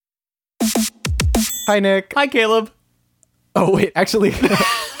Hi, Nick. Hi, Caleb. Oh, wait, actually,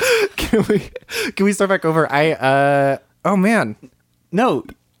 can we start back over? Oh, man. No,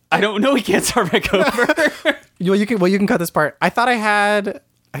 I don't know. We can't start back over. Well, you can cut this part. I thought I had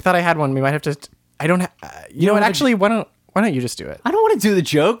one. We might have to, I don't you know what, actually, why don't you just do it? I don't want to do the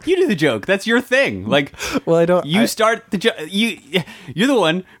joke. You do the joke. That's your thing. Like, Well, I don't. You start the joke. You're the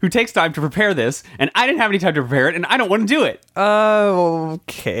one who takes time to prepare this, and I didn't have any time to prepare it, and I don't want to do it.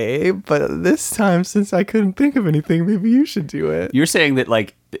 Okay, but this time, since I couldn't think of anything, maybe you should do it. You're saying that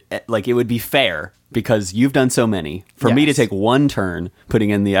like it would be fair because you've done so many for me to Yes. take one turn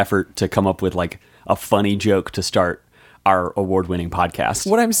putting in the effort to come up with like a funny joke to start our award-winning podcast.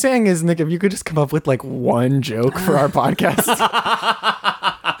 What I'm saying is, Nick, if you could just come up with like one joke for our podcast.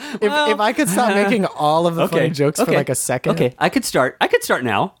 if I could stop making all of the funny jokes for like a second. Okay, I could start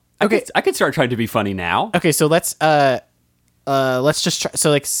now. Okay. I could start trying to be funny now. Okay, so let's just try. So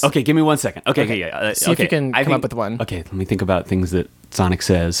like, Okay, give me 1 second. Okay, yeah. See if you can I come up with one. Okay, let me think about things that Sonic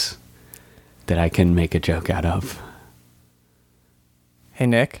says that I can make a joke out of. Hey,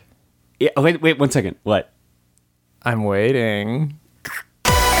 Nick, Yeah, wait 1 second. What? I'm waiting.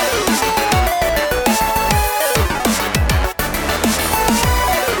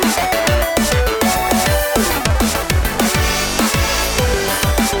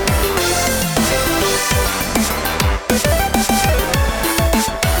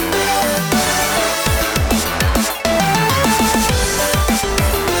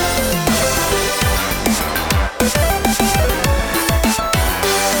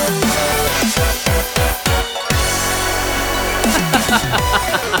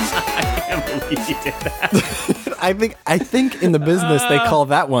 I can't believe you did that. I think in the business they call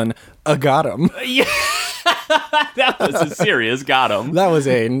that one a got 'em. Yeah. That was a serious got 'em. That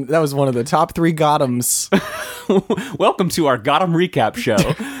was one of the top 3 got 'ems. Welcome to our got 'em recap show,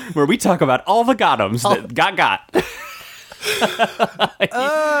 where we talk about all the got 'ems that got.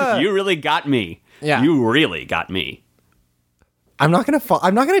 You really got me. Yeah. You really got me. I'm not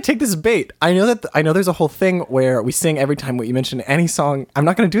gonna take this bait. I know there's a whole thing where we sing every time we mention any song. I'm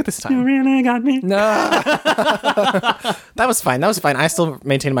not gonna do it this time. You really got me. No. That was fine. I still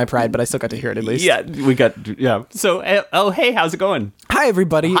maintain my pride, but I still got to hear it at least. Yeah. So, hey, how's it going? Hi,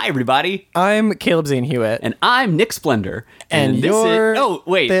 everybody. Hi, everybody. I'm Caleb Zane Hewitt. And I'm Nick Splendor. And this you're is... Oh,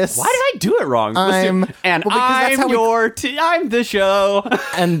 wait. this. Why did I do it wrong? I'm the show.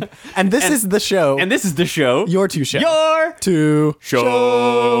 and this is the show. And this is the show. Your two show. Your two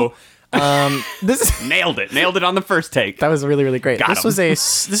show. This is Nailed it on the first take. That was really, really great. Got 'em.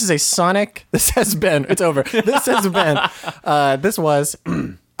 This is a Sonic. This has been. It's over. This has been. This was.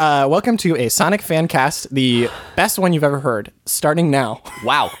 Welcome to a Sonic fan cast, the best one you've ever heard. Starting now.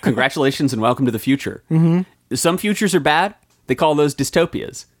 Wow. Congratulations and welcome to the future. Mm-hmm. Some futures are bad. They call those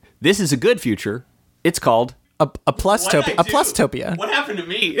dystopias. This is a good future. It's called... A plus-topia. A plus-topia. What happened to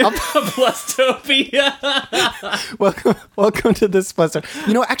me? A plus-topia. Welcome to this plus.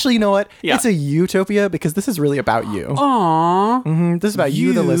 You know what? Yeah. It's a utopia because this is really about you. Aww. Mm-hmm. This is about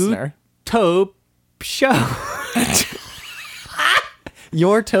you, the listener. Taupe show.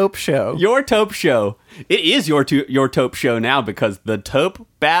 Your taupe show. Your taupe show. It is your taupe show now because the taupe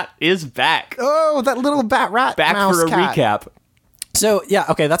bat is back. Oh, that little bat rat Back mouse for a cat. recap. So, yeah,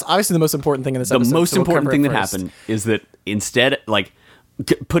 okay, that's obviously the most important thing in this episode. The most so we'll important cover thing it that first. happened is that instead, like,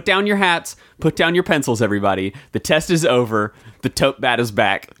 put down your hats, put down your pencils, everybody. The test is over. The taupe bat is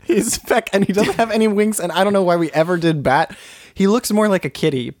back. He's back, and he doesn't have any wings, and I don't know why we ever did bat. He looks more like a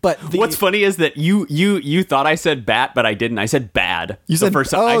kitty, but What's funny is that you thought I said bat, but I didn't. I said bad. You said- the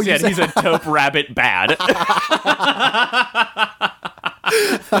first time. oh, I you said said- he's a taupe rabbit bad.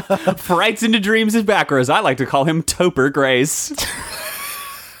 Frights into Dreams is back, or as I like to call him, Tauper Grace.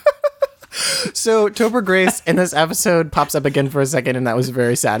 So Topher Grace in this episode pops up again for a second, and that was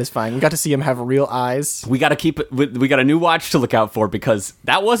very satisfying. We got to see him have real eyes. We got to keep it. We got a new watch to look out for because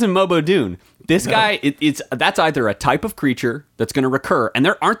that wasn't Mobo Dune. This guy, that's either a type of creature that's going to recur, and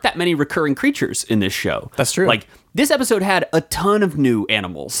there aren't that many recurring creatures in this show. That's true. Like this episode had a ton of new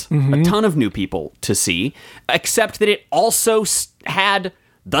animals, a ton of new people to see, except that it also had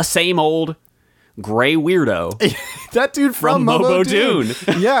the same old gray weirdo. That dude from Mobo Dune.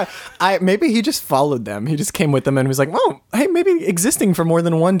 Yeah, maybe he just followed them. He just came with them and was like, "Oh, hey, maybe existing for more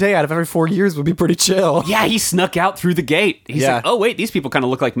than one day out of every 4 years would be pretty chill." Yeah, he snuck out through the gate. He's Yeah. like, "Oh wait, these people kind of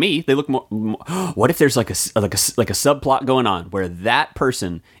look like me. They look more." What if there's like a subplot going on where that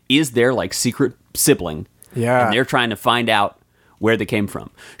person is their like secret sibling? Yeah. and they're trying to find out where they came from.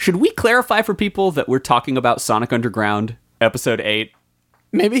 Should we clarify for people that we're talking about Sonic Underground episode 8?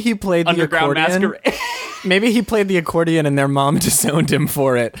 Maybe he played the Underground accordion. Masquerade. Maybe he played the accordion and their mom disowned him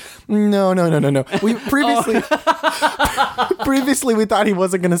for it. No. We previously we thought he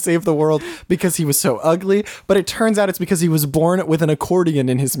wasn't going to save the world because he was so ugly, but it turns out it's because he was born with an accordion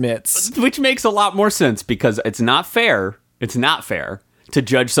in his midst. Which makes a lot more sense because it's not fair. It's not fair to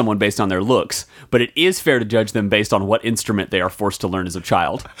judge someone based on their looks, but it is fair to judge them based on what instrument they are forced to learn as a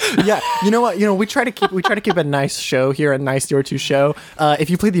child. Yeah, you know what? We try to keep a nice show here, a nice Your Two show. If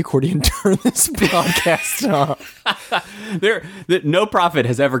you play the accordion, turn this podcast off. No profit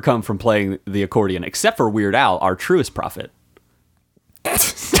has ever come from playing the accordion, except for Weird Al, our truest prophet.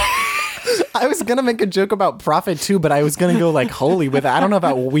 I was gonna make a joke about Prophet too, but I was gonna go like holy with it. I don't know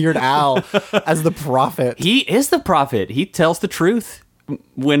about Weird Al as the prophet. He is the prophet. He tells the truth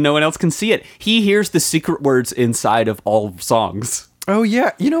when no one else can see it. He hears the secret words inside of all songs. Oh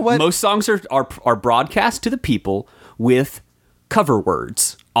yeah, you know what? Most songs are broadcast to the people with cover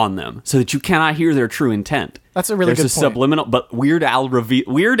words on them, so that you cannot hear their true intent. That's a really There's good a point. subliminal. But Weird Alfred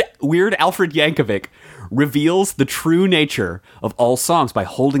Yankovic reveals the true nature of all songs by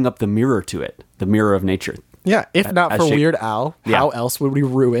holding up the mirror to it, the mirror of nature. Yeah, if not for shape- Weird Al, how else would we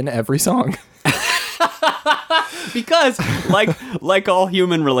ruin every song? Because, like all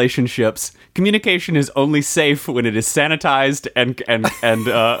human relationships, communication is only safe when it is sanitized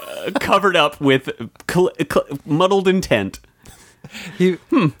and covered up with muddled intent. He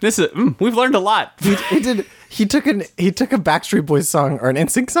We've learned a lot. he took a Backstreet Boys song or an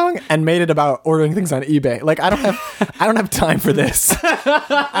NSYNC song and made it about ordering things on eBay. Like I don't have time for this.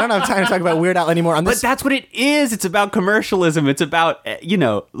 I don't have time to talk about Weird Al anymore on But this. that's what it is. It's about commercialism. It's about,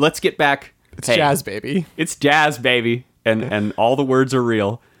 let's get back. It's jazz, baby. It's jazz, baby. And all the words are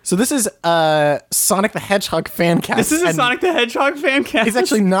real. So this is Sonic the Hedgehog fan cast. This is a and Sonic the Hedgehog fan cast. It's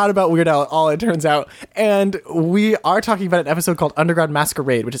actually not about Weird Al at all, it turns out. And we are talking about an episode called Underground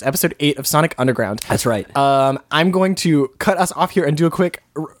Masquerade, which is episode 8 of Sonic Underground. That's right. I'm going to cut us off here and do a quick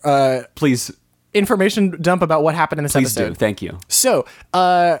Please information dump about what happened in this episode. do. Thank you. So,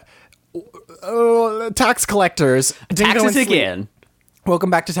 tax collectors. Dingo Taxes and Sleep. again.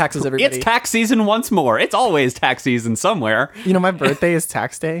 Welcome back to Taxes, everybody. It's tax season once more. It's always tax season somewhere. You know, my birthday is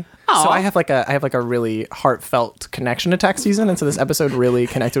tax day. So Aw. I have like a really heartfelt connection to tax season, and so this episode really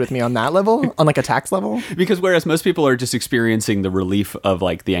connected with me on that level, on like a tax level. Because whereas most people are just experiencing the relief of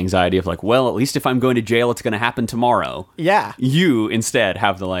like the anxiety of like, well, at least if I'm going to jail, it's going to happen tomorrow. Yeah. You instead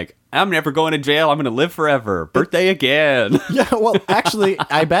have the like, I'm never going to jail. I'm going to live forever. Birthday again. Yeah, well, actually,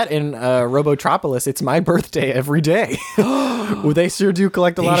 I bet in Robotropolis, it's my birthday every day. Well, they sure do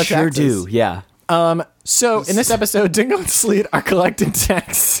collect a lot of sure taxes. do. Yeah. So in this episode, Dingo and Sleet are collecting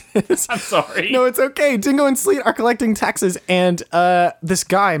taxes. I'm sorry. No, it's okay. Dingo and Sleet are collecting taxes, and this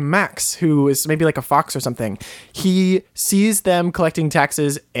guy, Max, who is maybe like a fox or something, he sees them collecting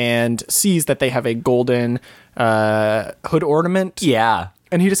taxes and sees that they have a golden hood ornament. Yeah.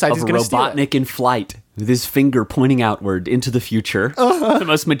 And he decides he's Of going to steal it. Robotnik in flight with his finger pointing outward into the future. The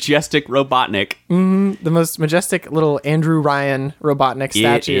most majestic Robotnik. The most majestic little Andrew Ryan Robotnik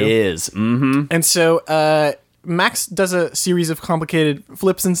statue. It is. Mm-hmm. And so Max does a series of complicated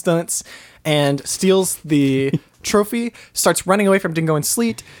flips and stunts and steals the trophy, starts running away from Dingo and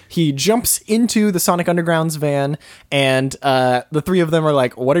Sleet. He jumps into the Sonic Underground's van, and the three of them are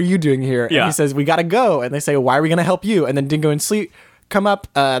like, what are you doing here? And Yeah. he says, we gotta go. And they say, why are we gonna help you? And then Dingo and Sleet come up.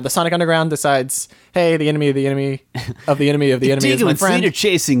 The Sonic Underground decides, hey, the enemy of the enemy of the enemy of the enemy is Dingo my and Sleet are friend.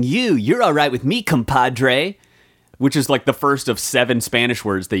 chasing you. You're all right with me, compadre. Which is like the first of 7 Spanish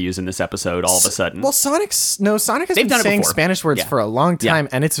words they use in this episode all of a sudden. Well, Sonic has They've been done it saying before. Spanish words Yeah. for a long Yeah. time,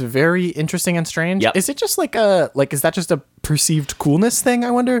 and it's very interesting and strange. Yep. Is it just is that just a perceived coolness thing,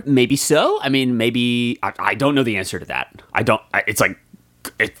 I wonder? Maybe so. I mean, maybe I don't know the answer to that. It's like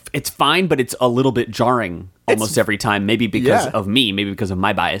it's fine, but it's a little bit jarring almost every time. Maybe because Yeah. of me, maybe because of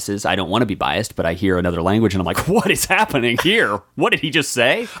my biases. I don't want to be biased, but I hear another language and I'm like, what is happening here? What did he just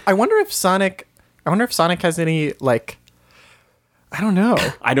say? I wonder if Sonic has any, like, I don't know.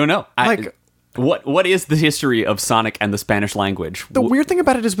 I don't know. Like- What is the history of Sonic and the Spanish language? The weird thing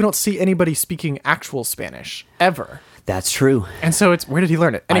about it is we don't see anybody speaking actual Spanish ever. That's true. And so it's, where did he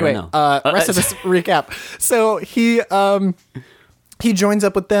learn it? don't Anyway, know. Rest of this recap. So he joins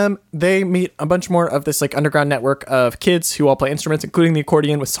up with them. They meet a bunch more of this like underground network of kids who all play instruments, including the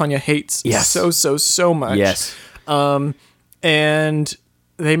accordion, which Sonia hates Yes. so much. Yes. And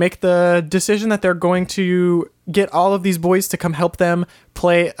they make the decision that they're going to get all of these boys to come help them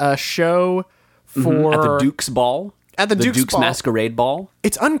play a show for At the Duke's Ball? At the Duke's Ball. Masquerade Ball?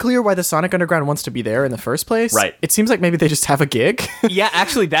 It's unclear why the Sonic Underground wants to be there in the first place. Right. It seems like maybe they just have a gig. Yeah,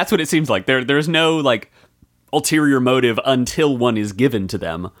 actually, that's what it seems like. There's no, like, ulterior motive until one is given to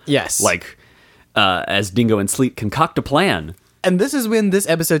them. Yes. Like, as Dingo and Sleet concoct a plan. And this is when this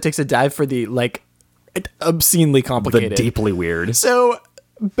episode takes a dive for the, like, obscenely The complicated. deeply weird. So,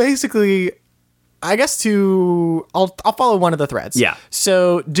 basically, I guess I'll follow one of the threads. Yeah.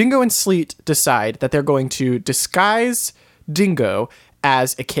 So, Dingo and Sleet decide that they're going to disguise Dingo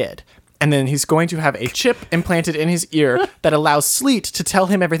as a kid. And then he's going to have a chip implanted in his ear that allows Sleet to tell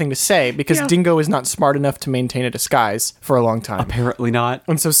him everything to say because Dingo is not smart enough to maintain a disguise for a long time. Apparently not.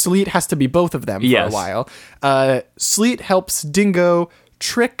 And so Sleet has to be both of them for Yes. a while. Sleet helps Dingo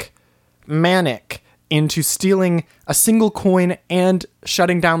trick Manic into stealing a single coin and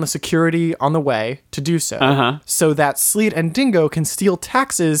shutting down the security on the way to do so. So that Sleet and Dingo can steal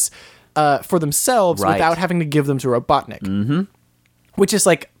taxes for themselves Right. without having to give them to Robotnik. Mm-hmm. Which is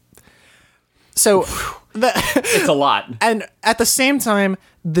like... So... It's a lot. And at the same time,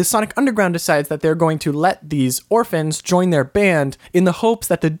 the Sonic Underground decides that they're going to let these orphans join their band in the hopes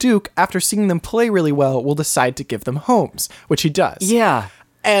that the Duke, after seeing them play really well, will decide to give them homes, which he does. Yeah.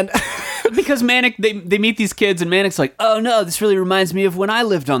 And Because Manic, they meet these kids, and Manic's like, oh no, this really reminds me of when I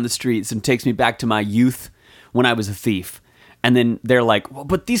lived on the streets and takes me back to my youth when I was a thief. And then they're like, well,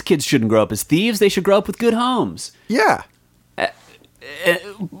 but these kids shouldn't grow up as thieves. They should grow up with good homes. yeah.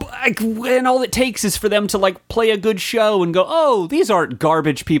 And all it takes is for them to like play a good show and go, oh, these aren't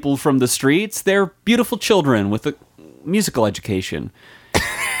garbage people from the streets. They're beautiful children with a musical education.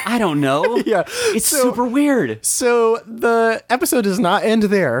 I don't know. Yeah. It's So- super weird. So the episode does not end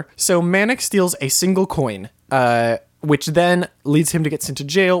there. So Manic steals a single coin, which then leads him to get sent to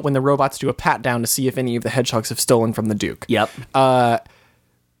jail when the robots do a pat down to see if any of the hedgehogs have stolen from the Duke. Yep.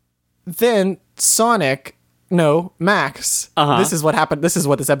 Then Max, this is what happened. This is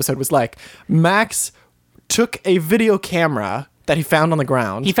what this episode was like. Max took a video camera that he found on the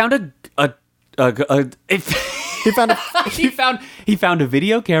ground. He found He found a, he found a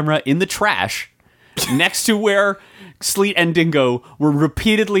video camera in the trash next to where Sleet and Dingo were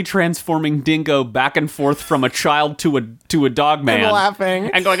repeatedly transforming Dingo back and forth from a child to a dog man, and laughing.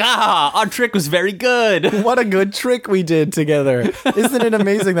 and going, our trick was very good. What a good trick we did together. Isn't it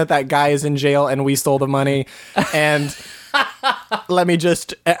amazing that guy is in jail and we stole the money? And let me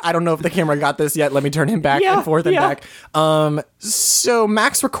just, I don't know if the camera got this yet. Let me turn him back and forth and back. So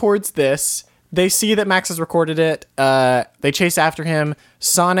Max records this. They see that Max has recorded it. They chase after him.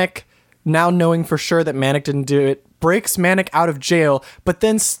 Sonic, now knowing for sure that Manic didn't do it, breaks Manic out of jail, but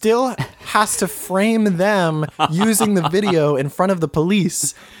then still has to frame them using the video in front of the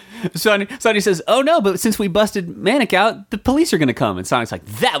police. Sonny says, oh no, but since we busted Manic out, the police are going to come. And Sonic's like,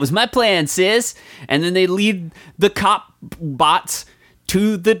 that was my plan, sis. And then they lead the cop bots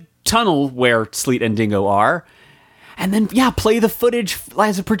to the tunnel where Sleet and Dingo are. And then, play the footage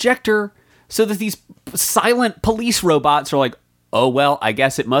as a projector so that these silent police robots are like, oh, well, I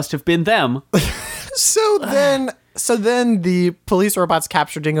guess it must have been them. So then the police robots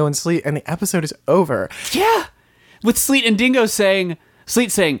capture Dingo and Sleet, and the episode is over. Yeah. With Sleet and Dingo saying,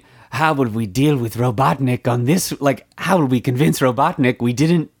 how would we deal with Robotnik on this? Like, how would we convince Robotnik we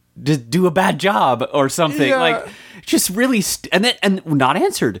didn't do a bad job or something? Yeah. Like, just really, and not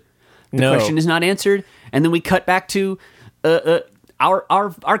answered. The question is not answered. And then we cut back to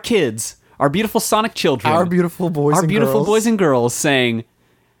our kids, our beautiful Sonic children. Our beautiful boys Our and beautiful girls. boys and girls saying,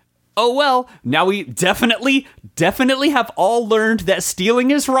 oh, well, now we definitely have all learned that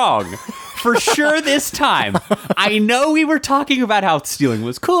stealing is wrong. For sure this time. I know we were talking about how stealing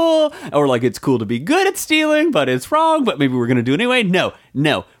was cool, or like it's cool to be good at stealing, but it's wrong, but maybe we're going to do it anyway.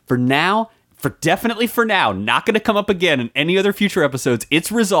 No. For now, not going to come up again in any other future episodes.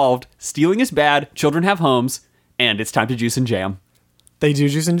 It's resolved. Stealing is bad. Children have homes, and it's time to juice and jam. They do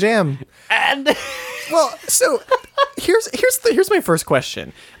juice and jam. And Well, so here's my first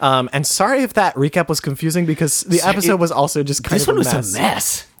question. And sorry if that recap was confusing because the episode was also just kind this of one a was mess. a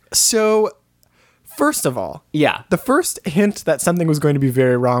mess. So, first of all, Yeah. the first hint that something was going to be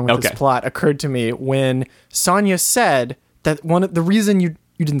very wrong with this Okay. plot occurred to me when Sonya said that the reason you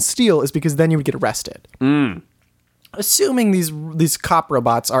didn't steal is because then you would get arrested. Assuming these cop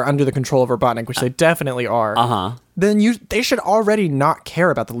robots are under the control of Robotnik, which they definitely are, then they should already not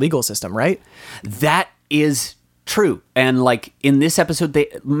care about the legal system, right? That is true. And like in this episode,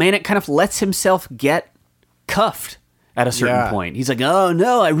 Manic kind of lets himself get cuffed at a certain point. He's like, oh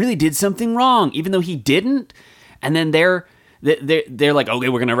no, I really did something wrong, even though he didn't. And then they're like, okay,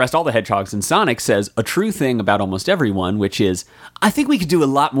 we're going to arrest all the hedgehogs. And Sonic says a true thing about almost everyone, which is, I think we could do a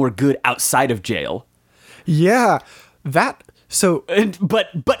lot more good outside of jail. Yeah, that So But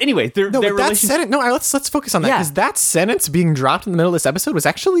anyway, their no, but that relationship. sentence. No, let's focus on that Yeah. because that sentence being dropped in the middle of this episode was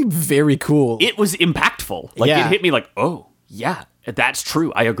actually very cool. It was impactful. Like Yeah. it hit me like, oh yeah, that's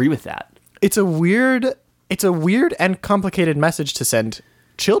true. I agree with that. It's a weird and complicated message to send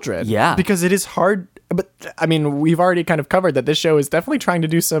children. Yeah. Because it is hard. But I mean, we've already kind of covered that this show is definitely trying to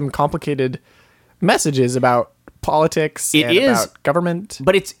do some complicated messages about politics It and is. about government.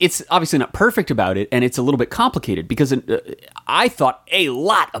 But it's obviously not perfect about it, and it's a little bit complicated because I thought a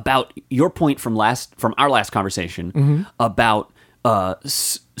lot about your point from our last conversation about the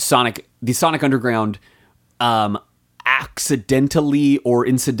Sonic Underground accidentally or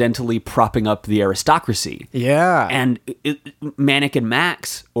incidentally propping up the aristocracy. Yeah. And Manic and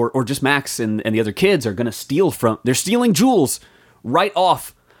Max, or just Max and the other kids are going to steal they're stealing jewels right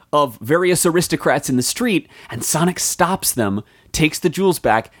off of various aristocrats in the street, and Sonic stops them, takes the jewels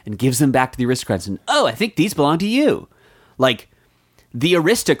back, and gives them back to the aristocrats. And, oh, I think these belong to you. Like, the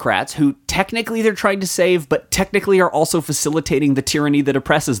aristocrats, who technically they're trying to save, but technically are also facilitating the tyranny that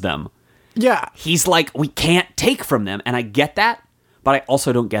oppresses them. yeah. He's like, we can't take from them, and I get that, but I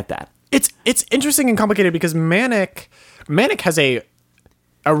also don't get that. It's interesting and complicated because Manic has a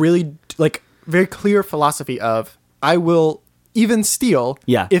really like very clear philosophy of I will even steal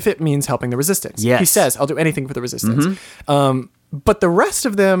if it means helping the resistance. Yes. He says, I'll do anything for the resistance. But the rest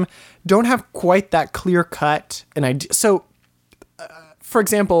of them don't have quite that clear cut an idea. So, for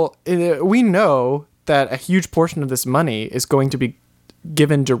example, we know that a huge portion of this money is going to be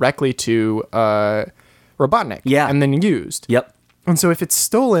given directly to Robotnik and then used. Yep. And so if it's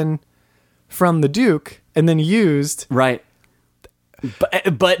stolen from the Duke and then used... Right. But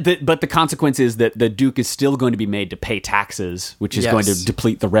the consequence is that the Duke is still going to be made to pay taxes, which is going to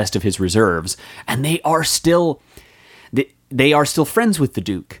deplete the rest of his reserves. And they are still friends with the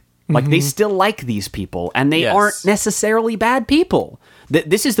Duke. Like they still like these people, and they aren't necessarily bad people.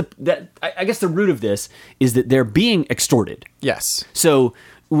 This is I guess the root of this is that they're being extorted. Yes. So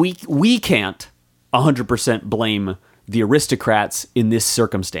we can't 100% blame the aristocrats in this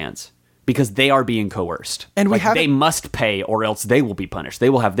circumstance, because they are being coerced. And they must pay, or else they will be punished. They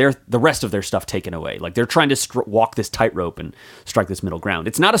will have the rest of their stuff taken away. Like they're trying to walk this tightrope and strike this middle ground.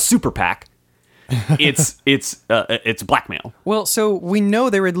 It's not a super PAC. It's blackmail. Well, so we know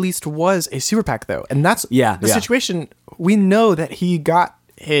there at least was a super PAC, though, and that's the situation. We know that he got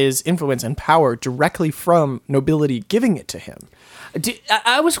his influence and power directly from nobility giving it to him.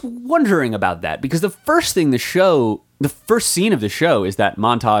 I was wondering about that, because the first scene of the show is that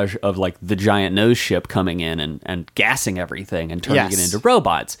montage of like the giant nose ship coming in and gassing everything and turning it into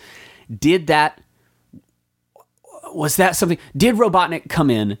robots. Was that something? Did Robotnik come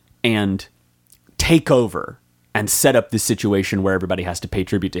in and take over and set up this situation where everybody has to pay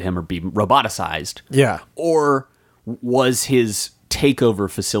tribute to him or be roboticized? Yeah. Or was his takeover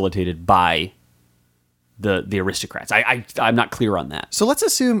facilitated by the aristocrats? I'm not clear on that. So let's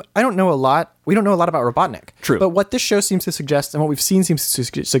assume we don't know a lot about Robotnik. True. But what this show seems to suggest, and what we've seen seems to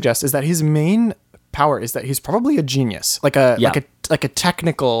suggest, is that his main power is that he's probably a genius, like a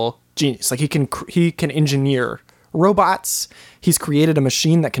technical genius. Like he can engineer robots. He's created a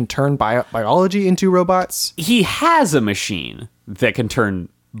machine that can turn biology into robots. He has a machine that can turn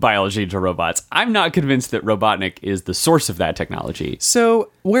biology into robots. I'm not convinced that Robotnik is the source of that technology.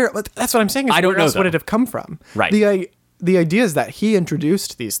 So that's what I'm saying. Is I don't where know, else would though. it have come from? Right. The idea is that he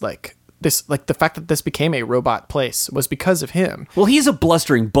introduced the fact that this became a robot place was because of him. Well, he's a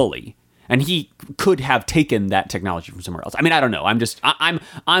blustering bully, and he could have taken that technology from somewhere else. I mean, I don't know.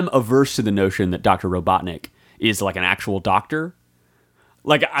 I'm averse to the notion that Dr. Robotnik is like an actual doctor.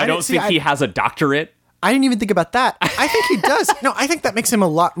 Like, I don't think he has a doctorate. I didn't even think about that. I think he does. No, I think that makes him a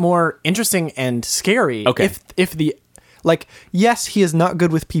lot more interesting and scary. Okay. Yes, he is not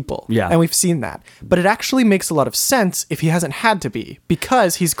good with people. Yeah. And we've seen that. But it actually makes a lot of sense if he hasn't had to be,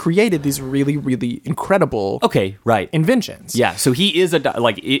 because he's created these really, really incredible inventions. Yeah, so he is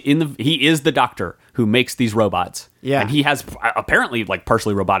he is the doctor who makes these robots. Yeah. And he has apparently like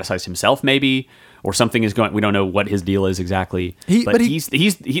partially roboticized himself, maybe, or something is going. We don't know what his deal is exactly.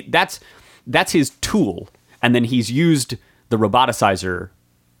 That's his tool, and then he's used the roboticizer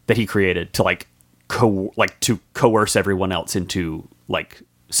that he created to to coerce everyone else into like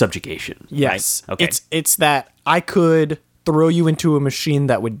subjugation. Yes. Right? Okay. It's that I could throw you into a machine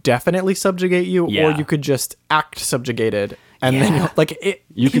that would definitely subjugate you, or you could just act subjugated, and then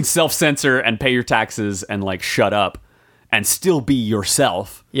you can self-censor and pay your taxes and like shut up and still be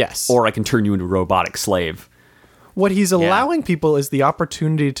yourself. Yes. Or I can turn you into a robotic slave. What he's allowing people is the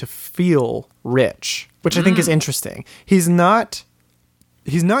opportunity to feel rich, which I think is interesting. He's not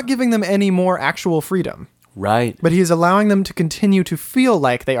giving them any more actual freedom. Right. But he is allowing them to continue to feel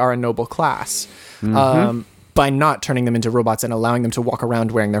like they are a noble class by not turning them into robots and allowing them to walk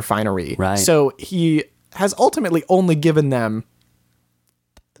around wearing their finery. Right. So he has ultimately only given them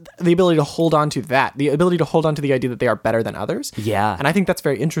the ability to hold on to that, the ability to hold on to the idea that they are better than others. Yeah. And I think that's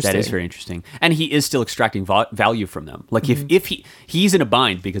very interesting. That is very interesting. And he is still extracting value from them. Like if he's in a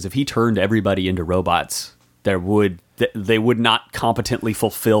bind because if he turned everybody into robots, they would not competently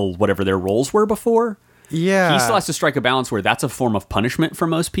fulfill whatever their roles were before. Yeah. He still has to strike a balance where that's a form of punishment for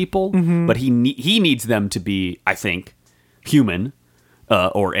most people, but he needs them to be, I think, human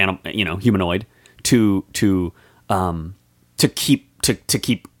or humanoid to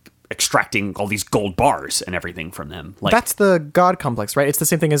keep extracting all these gold bars and everything from them. Like that's the God complex, right? It's the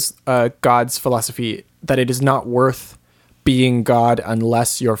same thing as God's philosophy that it is not worth being God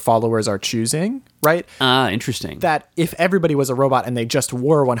unless your followers are choosing, right? Interesting. That if everybody was a robot and they just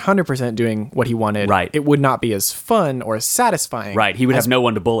were 100% doing what he wanted, right, it would not be as fun or as satisfying. Right. He would have no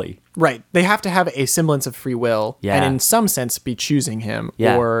one to bully. Right. They have to have a semblance of free will and in some sense be choosing him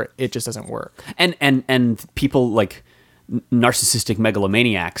or it just doesn't work. And people like narcissistic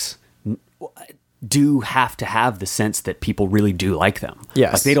megalomaniacs do have to have the sense that people really do like them.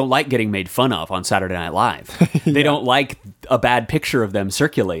 Yes. Like they don't like getting made fun of on Saturday Night Live. They don't like a bad picture of them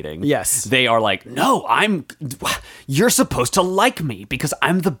circulating. Yes. They are like, no, you're supposed to like me because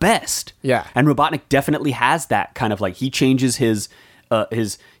I'm the best. Yeah. And Robotnik definitely has that kind of like, he changes his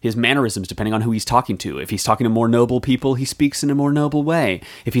mannerisms depending on who he's talking to. If he's talking to more noble people, he speaks in a more noble way.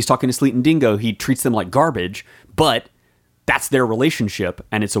 If he's talking to Sleet and Dingo, he treats them like garbage, but that's their relationship,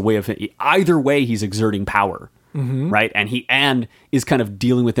 and it's a way of either way he's exerting power, right? And he is kind of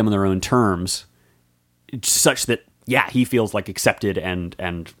dealing with them on their own terms, such that he feels like accepted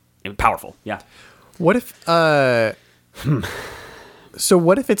and powerful. Yeah. What if? So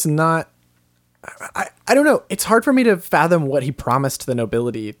what if it's not? I don't know. It's hard for me to fathom what he promised the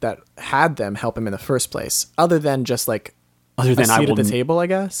nobility that had them help him in the first place, other than just like. Other than a seat at the table, I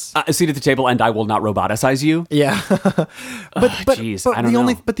guess. A seat at the table, and I will not roboticize you. Yeah, but I don't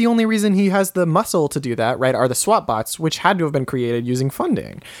know. But the only reason he has the muscle to do that, right, are the SWAT bots, which had to have been created using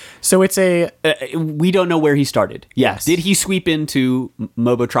funding. So it's we don't know where he started. Yes, did he sweep into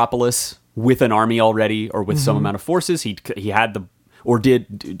Mobotropolis with an army already, or with some amount of forces? He had the. Or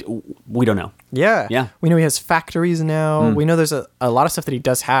did we don't know? Yeah. We know he has factories now. We know there's a lot of stuff that he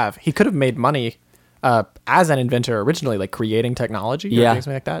does have. He could have made money. As an inventor originally, like creating technology or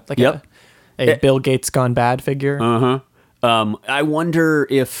something like that, like a Bill Gates gone bad figure. I wonder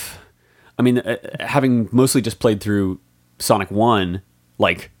if, having mostly just played through Sonic 1,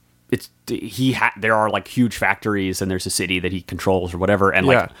 like there are like huge factories and there's a city that he controls or whatever, and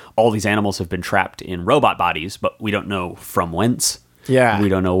like all these animals have been trapped in robot bodies, but we don't know from whence. Yeah, we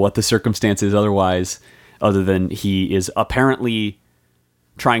don't know what the circumstances otherwise, other than he is apparently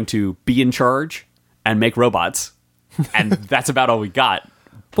trying to be in charge and make robots, and that's about all we got.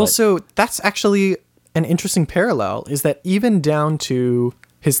 Well, so that's actually an interesting parallel, is that even down to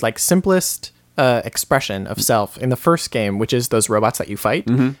his like simplest expression of self in the first game, which is those robots that you fight,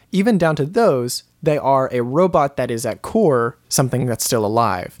 even down to those, they are a robot that is at core something that's still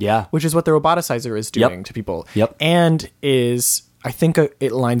alive. Yeah. Which is what the roboticizer is doing to people. Yep. And I think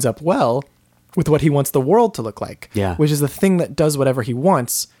it lines up well with what he wants the world to look like. Yeah. Which is the thing that does whatever he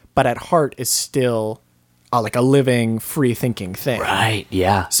wants, but at heart is still like a living, free-thinking thing. Right,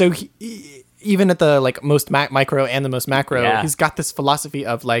 yeah. So even at the like most micro and the most macro, he's got this philosophy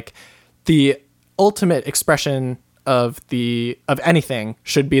of like the ultimate expression of anything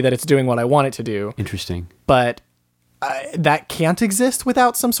should be that it's doing what I want it to do. Interesting. But that can't exist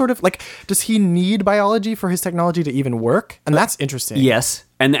without some sort of like, does he need biology for his technology to even work? And that's interesting. Yes.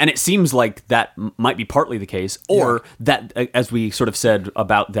 And it seems like that might be partly the case, or that, as we sort of said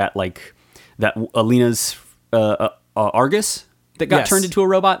about that, like that Alina's Argus that got turned into a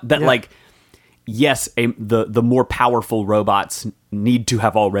robot, that like, yes, the more powerful robots need to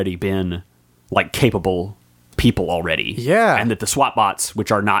have already been like capable people already. Yeah. And that the SWAT bots,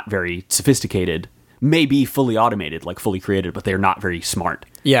 which are not very sophisticated, may be fully automated, like fully created, but they're not very smart.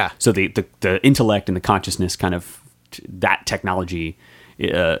 Yeah. So the intellect and the consciousness kind of, that technology,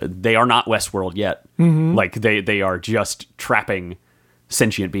 they are not Westworld yet. Like they are just trapping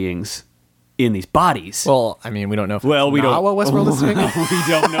sentient beings in these bodies. Well, I mean, we don't know if we not don't what Westworld is doing. We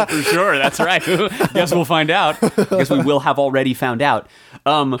don't know for sure. That's right. Guess we'll find out. Guess we will have already found out.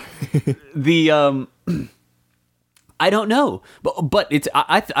 I don't know, but it's.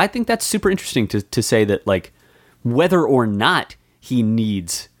 I think that's super interesting to say that, like, whether or not he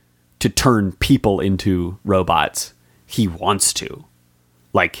needs to turn people into robots, he wants to.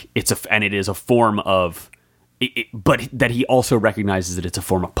 Like, it is a form of but that he also recognizes that it's a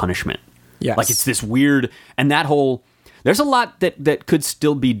form of punishment. Yes. Like it's this weird, and that whole, there's a lot that could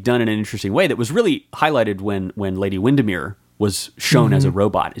still be done in an interesting way that was really highlighted when Lady Windermere was shown as a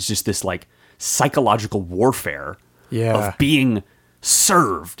robot. It's just this like psychological warfare of being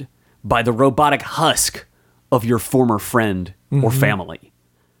served by the robotic husk of your former friend or family.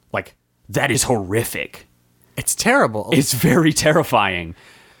 Like that is horrific. It's terrible. It's very terrifying.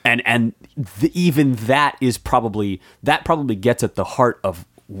 And even that probably gets at the heart of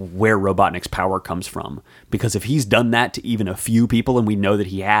where Robotnik's power comes from. Because if he's done that to even a few people, and we know that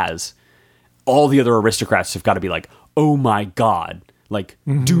he has, all the other aristocrats have got to be like, oh my God, like,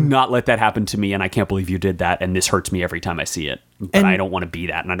 do not let that happen to me, and I can't believe you did that, and this hurts me every time I see it. But I don't want to be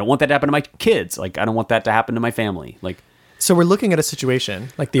that, and I don't want that to happen to my kids. Like, I don't want that to happen to my family. Like, so we're looking at a situation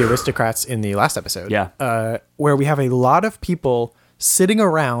like the aristocrats in the last episode, where we have a lot of people sitting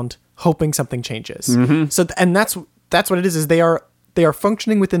around hoping something changes. So, and that's what it is they are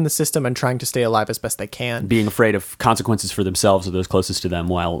functioning within the system and trying to stay alive as best they can. Being afraid of consequences for themselves or those closest to them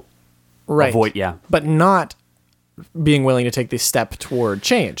while but not being willing to take this step toward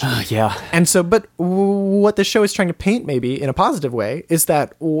change. And so, but what the show is trying to paint, maybe in a positive way, is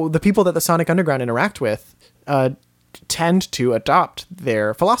that the people that the Sonic Underground interact with tend to adopt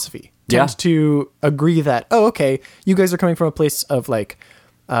their philosophy, tend to agree that, oh, okay, you guys are coming from a place of like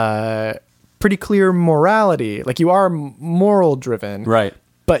pretty clear morality, like you are moral driven, right?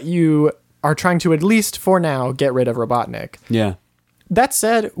 But you are trying to, at least for now, get rid of Robotnik. Yeah. That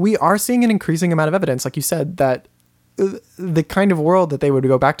said, we are seeing an increasing amount of evidence, like you said, that the kind of world that they would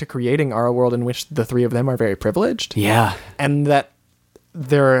go back to creating are a world in which the three of them are very privileged. Yeah. And that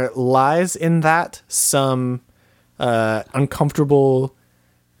there lies in that some uncomfortable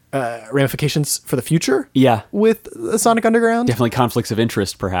ramifications for the future. Yeah. With the Sonic Underground. Definitely conflicts of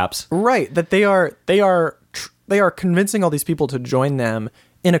interest, perhaps. Right. That they are convincing all these people to join them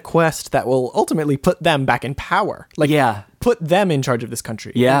in a quest that will ultimately put them back in power. Like, put them in charge of this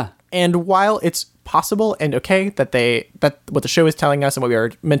country. Yeah. And while it's possible and okay that what the show is telling us and what we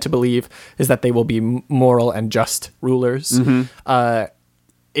are meant to believe is that they will be moral and just rulers,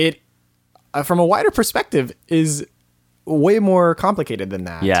 it from a wider perspective is way more complicated than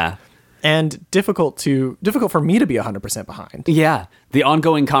that. Yeah. And difficult for me to be 100% behind. Yeah. The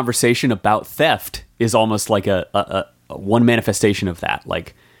ongoing conversation about theft is almost like a one manifestation of that.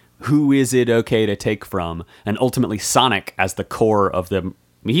 Like, who is it okay to take from? And ultimately Sonic, as the core of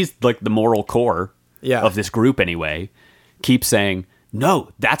he's like the moral core of this group anyway, keeps saying,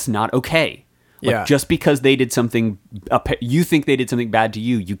 no, that's not okay. Like, just because they did something, you think they did something bad to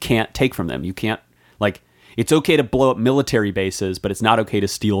you, you can't take from them. You can't, like, it's okay to blow up military bases, but it's not okay to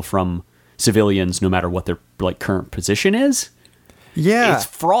steal from civilians no matter what their like current position is. Yeah. It's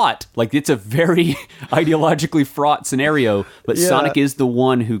fraught. Like, it's a very ideologically fraught scenario, but Sonic is the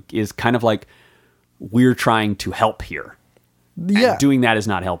one who is kind of like, we're trying to help here. Yeah. And doing that is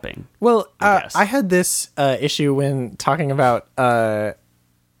not helping. Well, I had this issue when talking about, I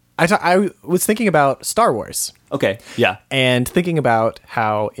was thinking about Star Wars. Okay. Yeah. And thinking about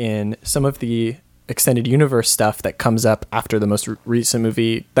how in some of the extended universe stuff that comes up after the most recent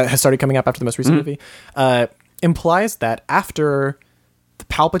movie, that has started coming up after the most recent movie, implies that after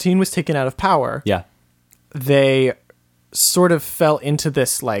Palpatine was taken out of power, they sort of fell into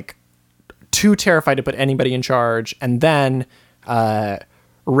this like too terrified to put anybody in charge, and then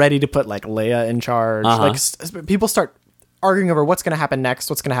ready to put like Leia in charge. Like people start arguing over what's going to happen next,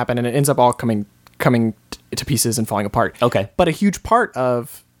 and it ends up all coming to pieces and falling apart. Okay, but a huge part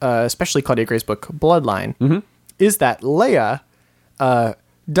of especially Claudia Gray's book Bloodline is that Leia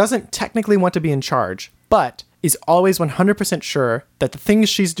doesn't technically want to be in charge, but is always 100% sure that the things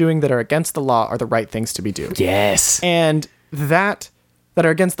she's doing that are against the law are the right things to be doing. Yes. And that are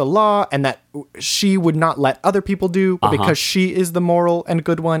against the law and that she would not let other people do, but because she is the moral and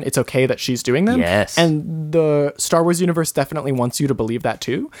good one, it's okay that she's doing them. Yes. And the Star Wars universe definitely wants you to believe that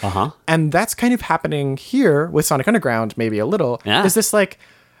too. And that's kind of happening here with Sonic Underground, maybe a little. Yeah. Is this like,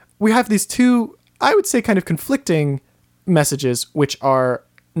 we have these two, I would say, kind of conflicting messages, which are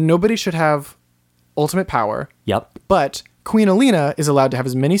nobody should have ultimate power. Yep. But Queen Alina is allowed to have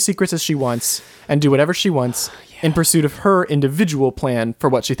as many secrets as she wants and do whatever she wants in pursuit of her individual plan for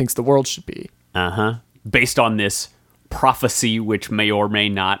what she thinks the world should be. Based on this prophecy, which may or may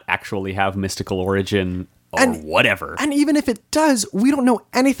not actually have mystical origin or whatever. And even if it does, we don't know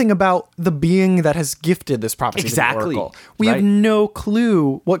anything about the being that has gifted this prophecy to the Oracle. We have no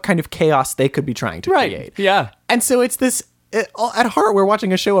clue what kind of chaos they could be trying to create. Yeah. And so it's this, at heart, we're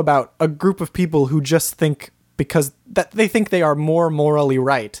watching a show about a group of people who just think, because that they think they are more morally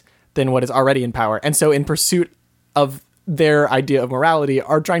right than what is already in power. And so in pursuit of their idea of morality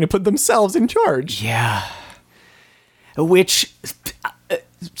are trying to put themselves in charge. Yeah. Which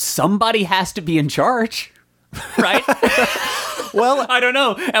somebody has to be in charge, right? Well, I don't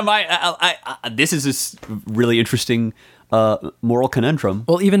know. This is a really interesting moral conundrum.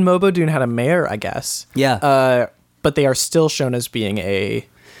 well, even Mobodun had a mayor, I guess. Yeah. But they are still shown as being a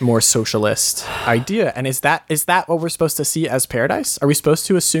more socialist idea. And is that what we're supposed to see as paradise? Are we supposed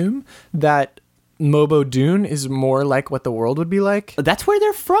to assume that Mobodun is more like what the world would be like? That's where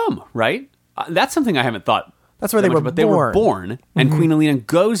they're from, right? That's something I haven't thought. That's where they much were about. They were born, and Queen Alina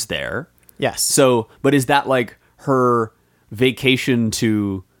goes there. Yes. So, but is that like her vacation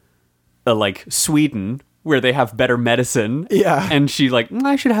to like Sweden, where they have better medicine? Yeah. And she like,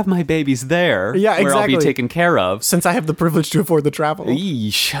 I should have my babies there. Yeah, where I'll be exactly. taken care of. Since I have the privilege to afford the travel.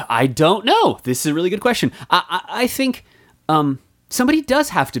 Yeesh, I don't know. This is a really good question. I think somebody does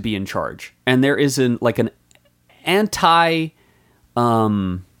have to be in charge, and there is an anti,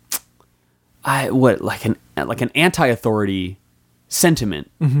 an anti-authority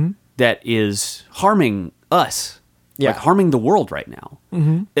sentiment that is harming us, Yeah. like harming the world right now,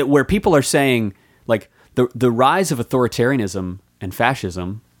 where people are saying like the rise of authoritarianism and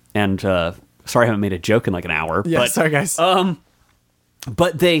fascism, and sorry I haven't made a joke in like an hour. Yeah, but, sorry guys.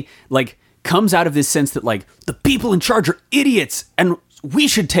 but they like comes out of this sense that like the people in charge are idiots and we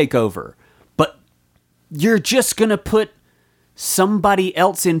should take over. But you're just gonna put somebody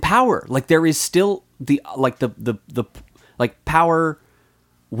else in power. Like there is still the power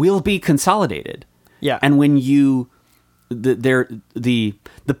will be consolidated. Yeah. And when you the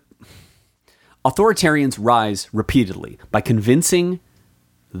authoritarians rise repeatedly by convincing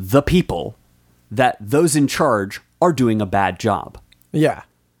the people that those in charge are doing a bad job. Yeah.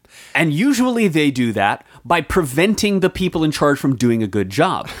 And usually they do that by preventing the people in charge from doing a good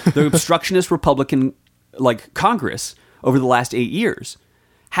job. The obstructionist Republican Congress over the last 8 years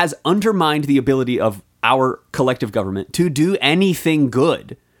has undermined the ability of our collective government to do anything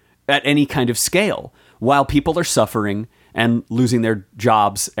good at any kind of scale while people are suffering and losing their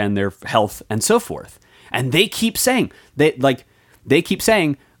jobs and their health and so forth. And they keep saying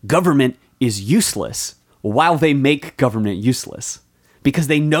government is useless while they make government useless because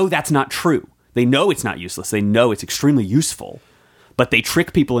they know that's not true. They know it's not useless. They know it's extremely useful, but they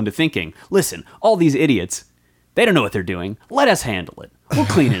trick people into thinking, listen, all these idiots, they don't know what they're doing. Let us handle it. We'll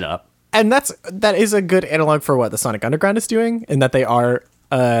clean it up. And that is a good analog for what the Sonic Underground is doing, in that they are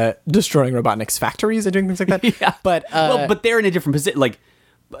destroying Robotnik's factories and doing things like that. Yeah. But they're in a different position.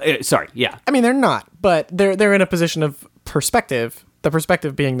 Sorry. Yeah. I mean, they're not, but they're in a position of perspective. The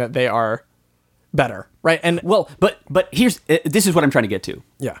perspective being that they are better, right? And but here's this is what I'm trying to get to.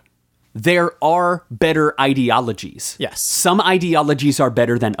 yeah, There are better ideologies. Yes. Some ideologies are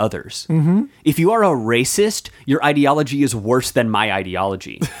better than others. Mm-hmm. If you are a racist, your ideology is worse than my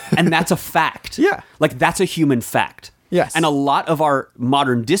ideology. And that's a fact. Yeah. Like, that's a human fact. Yes. And a lot of our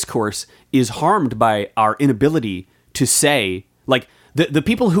modern discourse is harmed by our inability to say, like, the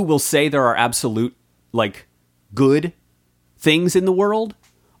people who will say there are absolute, like, good things in the world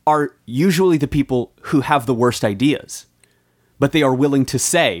are usually the people who have the worst ideas. But they are willing to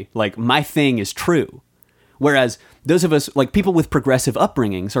say, like, my thing is true. Whereas those of us, like, people with progressive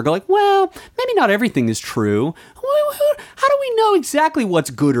upbringings are like, well, maybe not everything is true. How do we know exactly what's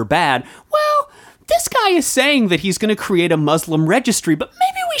good or bad? Well, this guy is saying that he's going to create a Muslim registry, but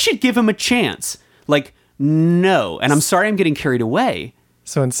maybe we should give him a chance. Like, no. And I'm sorry I'm getting carried away.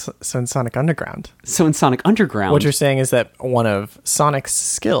 So in Sonic Underground, What you're saying is that one of Sonic's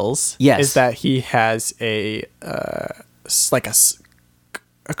skills is that he has a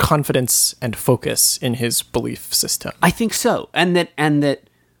confidence and focus in his belief system. I think so. And that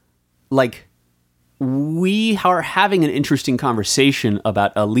like, we are having an interesting conversation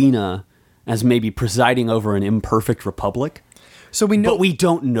about Alina as maybe presiding over an imperfect republic. So we know, but we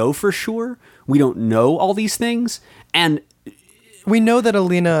don't know for sure. We don't know all these things. And we know that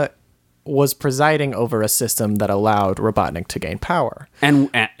Alina was presiding over a system that allowed Robotnik to gain power. And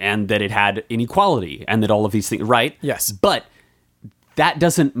that it had inequality and that all of these things, right? Yes. But that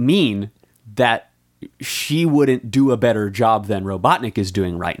doesn't mean that she wouldn't do a better job than Robotnik is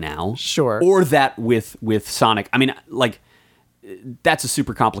doing right now. Sure. Or that with Sonic. I mean, like, that's a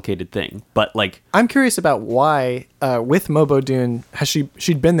super complicated thing. But, like, I'm curious about why with Mobodun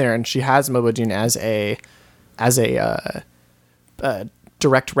she'd been there, and she has Mobodun as a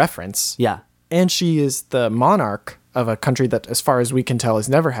direct reference. Yeah. And she is the monarch of a country that, as far as we can tell, has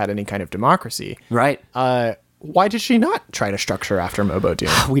never had any kind of democracy. Right. why did she not try to structure after Mobo Doom?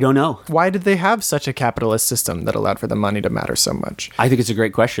 We don't know. Why did they have such a capitalist system that allowed for the money to matter so much? I think it's a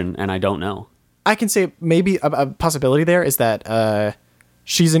great question, and I don't know. I can say maybe a possibility there is that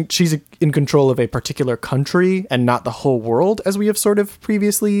she's in control of a particular country and not the whole world, as we have sort of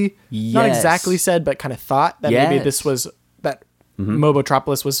previously not Yes. exactly said, but kind of thought that maybe Yes. this was that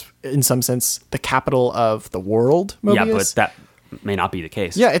Mobotropolis was in some sense the capital of the world. Mobius. Yeah, but that may not be the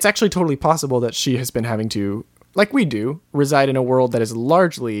case. Yeah, it's actually totally possible that she has been having to, like we do, reside in a world that is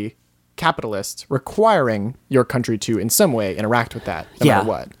largely capitalist, requiring your country to in some way interact with that, no matter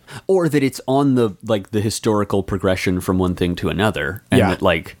what. Or that it's on the historical progression from one thing to another, and Yeah.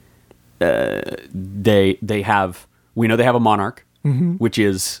 that they have, we know they have a monarch, which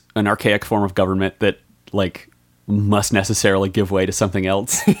is an archaic form of government that must necessarily give way to something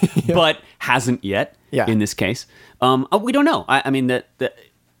else, but hasn't yet. Yeah. In this case, we don't know. I mean that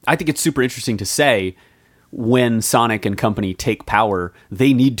I think it's super interesting to say. When Sonic and company take power,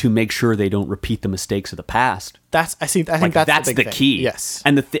 they need to make sure they don't repeat the mistakes of the past. I think that's the big thing. key. Yes.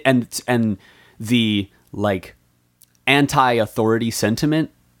 And the anti-authority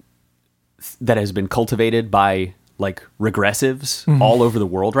sentiment that has been cultivated by regressives all over the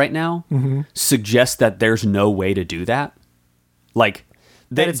world right now suggests that there's no way to do that.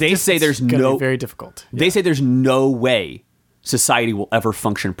 They say there's no very difficult. They say there's no way society will ever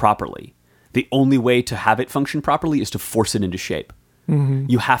function properly. The only way to have it function properly is to force it into shape.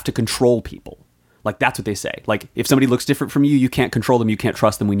 You have to control people. That's what they say. If somebody looks different from you, you can't control them, you can't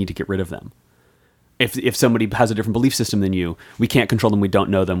trust them, we need to get rid of them. If somebody has a different belief system than you, we can't control them, we don't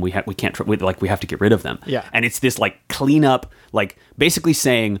know them, we have to get rid of them. Yeah. And it's this clean up, basically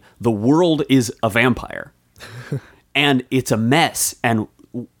saying the world is a vampire. And it's a mess, and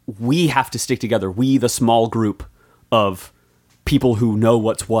we have to stick together. We, the small group of people who know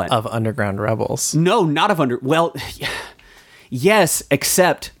what's what. Of underground rebels. No, not of yes,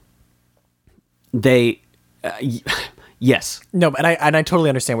 except they yes. No, but I totally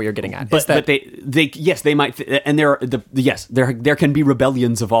understand what you're getting at. But they might and there can be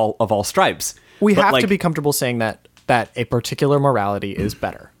rebellions of all stripes. We But, have to be comfortable saying that a particular morality is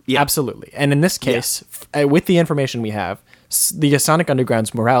better. Yeah. Absolutely. And in this case, with the information we have, the Sonic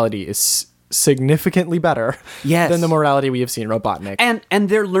Underground's morality is significantly better than the morality we have seen in Robotnik. And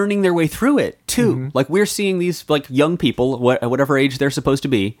they're learning their way through it too. We're seeing these young people, whatever age they're supposed to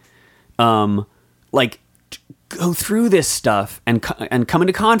be, go through this stuff and come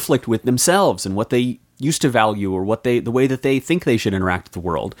into conflict with themselves and what they used to value or the way that they think they should interact with the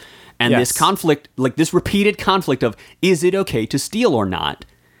world. And this conflict, this repeated conflict of, is it okay to steal or not?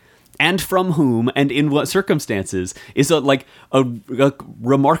 And from whom and in what circumstances is a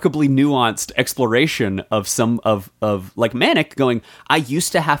remarkably nuanced exploration of Manic going, I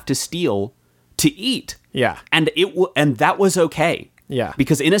used to have to steal to eat. Yeah. And and that was okay. Yeah.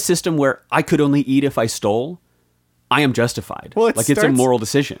 Because in a system where I could only eat if I stole, I am justified. Well, it's a moral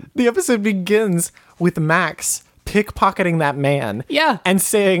decision. The episode begins with Max pickpocketing that man. Yeah. And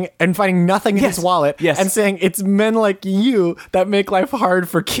finding nothing in his wallet. Yes. And saying, it's men like you that make life hard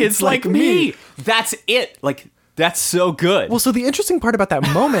for kids like me. That's it. That's so good. Well, so the interesting part about that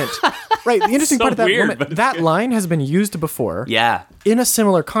moment, right? The interesting So part of that weird, moment, but it's that good. line has been used before. Yeah. In a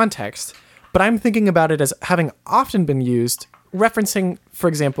similar context, but I'm thinking about it as having often been used, referencing, for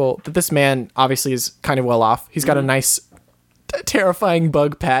example, that this man obviously is kind of well off. He's got a nice, terrifying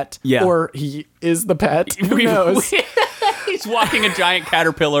bug pet. Yeah. Or he is the pet. Who knows? He's walking a giant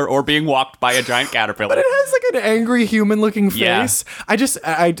caterpillar or being walked by a giant caterpillar. But it has an angry human-looking Yeah. face.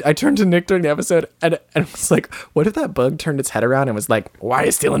 I turned to Nick during the episode and was like, what if that bug turned its head around and was like, why are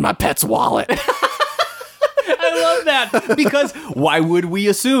you stealing my pet's wallet? I love that because why would we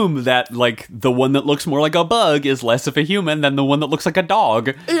assume that the one that looks more like a bug is less of a human than the one that looks like a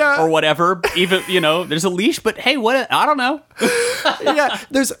dog or whatever? Even there's a leash, but hey, I don't know. Yeah,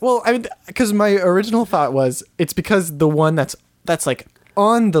 because my original thought was it's because the one that's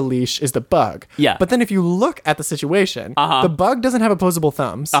on the leash is the bug. Yeah. But then if you look at the situation, the bug doesn't have opposable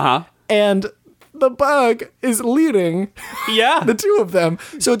thumbs. And the bug is leading the two of them.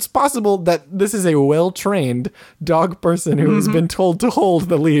 So it's possible that this is a well-trained dog person who has been told to hold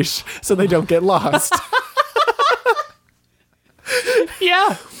the leash so they don't get lost.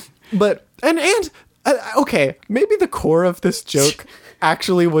 Yeah. But, okay, maybe the core of this joke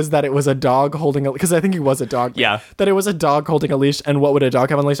actually was that it was a dog holding a, because I think he was a dog. Yeah. That it was a dog holding a leash, and what would a dog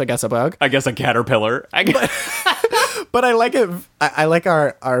have on a leash? I guess a bug. I guess a caterpillar. But I like it. I like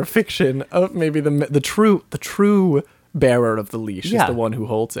our fiction of maybe the true bearer of the leash is the one who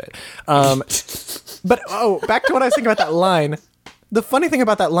holds it. But back to what I was thinking about that line. the funny thing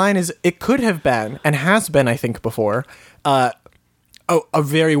about that line is it could have been, and has been, I think, before, a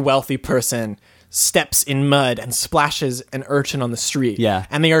very wealthy person steps in mud and splashes an urchin on the street. Yeah.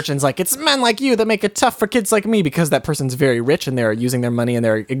 And the urchin's like, it's men like you that make it tough for kids like me, because that person's very rich and they're using their money and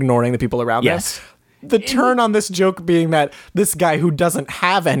they're ignoring the people around Yes. them. The turn on this joke being that this guy who doesn't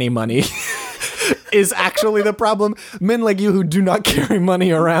have any money is actually the problem. Men like you who do not carry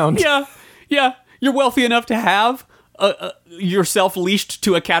money around. Yeah. Yeah. You're wealthy enough to have yourself leashed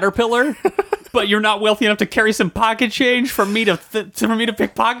to a caterpillar, but you're not wealthy enough to carry some pocket change for me to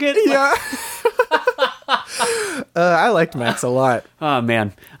pickpocket. Yeah. I liked Max a lot. Oh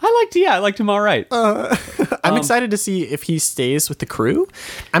man, I liked him all right. I'm excited to see if he stays with the crew.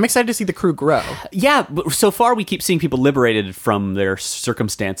 I'm excited to see the crew grow. Yeah, but so far we keep seeing people liberated from their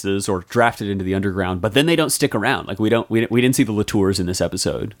circumstances or drafted into the underground, but then they don't stick around. Like we didn't see the Latours in this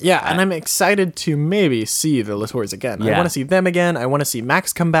episode. Yeah, and I'm excited to maybe see the Latours again. Yeah. I want to see them again. I want to see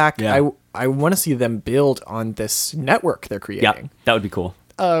Max come back. Yeah. I want to see them build on this network they're creating. Yeah, that would be cool.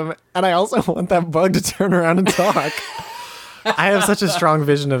 And I also want that bug to turn around and talk. I have such a strong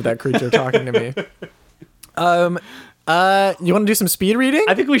vision of that creature talking to me. You want to do some speed reading?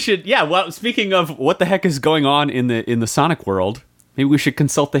 I think we should. Yeah. Well, speaking of what the heck is going on in the Sonic world, maybe we should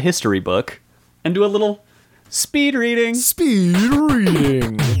consult the history book and do a little speed reading. Speed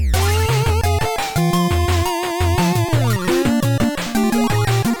reading.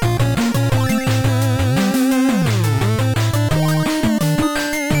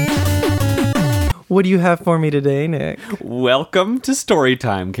 What do you have for me today, Nick? Welcome to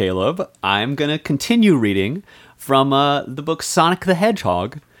Storytime, Caleb. I'm going to continue reading from the book Sonic the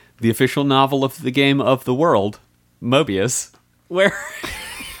Hedgehog, the official novel of the game of the world, Mobius, where...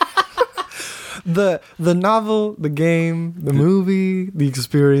 The novel, the game, the movie, the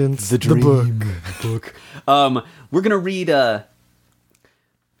experience, the book. We're going to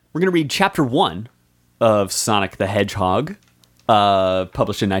read chapter 1 of Sonic the Hedgehog,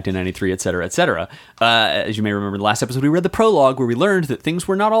 published in 1993, etc., etc. As you may remember in the last episode, we read the prologue where we learned that things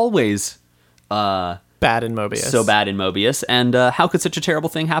were not always bad in Mobius. so bad in Mobius, and how could such a terrible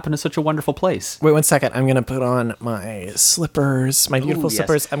thing happen to such a wonderful place? Wait 1 second. I'm going to put on my slippers, my beautiful yes.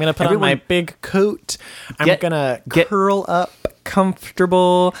 slippers. I'm going to put on my big coat. I'm Get- going to get- curl up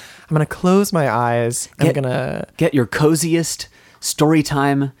comfortable. I'm going to close my eyes. I'm Get- going to... Get your coziest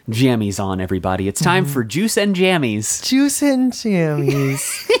Storytime jammies on, everybody. It's time for Juice and Jammies. Juice and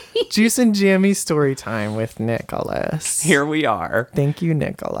Jammies. Juice and Jammies story time with Nicholas. Here we are. Thank you,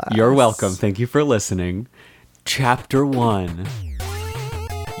 Nicholas. You're welcome. Thank you for listening. Chapter 1.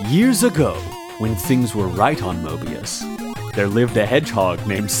 Years ago, when things were right on Mobius, there lived a hedgehog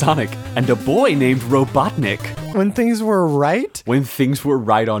named Sonic and a boy named Robotnik. When things were right? When things were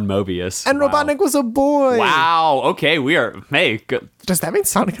right on Mobius. And Wow. Robotnik was a boy. Wow. Okay, we are... Hey, Does that mean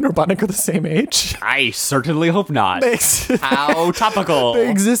Sonic and Robotnik are the same age? I certainly hope not. They ex- How topical. they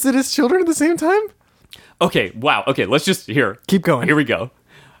existed as children at the same time? Okay, wow. Okay, let's just... Here. Keep going. Here we go.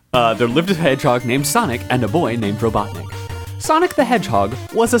 There lived a hedgehog named Sonic and a boy named Robotnik. Sonic the Hedgehog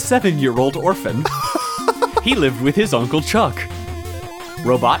was a 7-year-old orphan. He lived with his Uncle Chuck.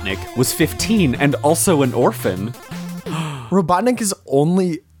 Robotnik was 15 and also an orphan. Robotnik is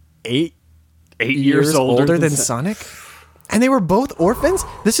only 8 8 years older than Sonic? And they were both orphans?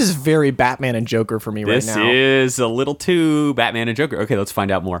 This is very Batman and Joker for me This right now. is a little too Batman and Joker. Okay, let's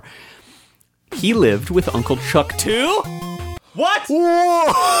find out more. He lived with Uncle Chuck too? What? Whoa!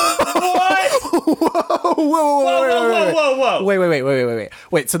 What? Whoa.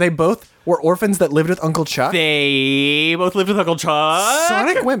 Wait, so they both were orphans that lived with Uncle Chuck? They both lived with Uncle Chuck?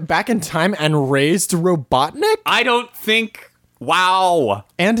 Sonic went back in time and raised Robotnik I don't think... Wow.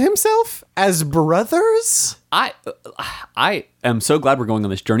 and himself as brothers? I am so glad we're going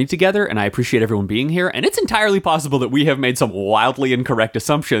on this journey together, and I appreciate everyone being here. And it's entirely possible that we have made some wildly incorrect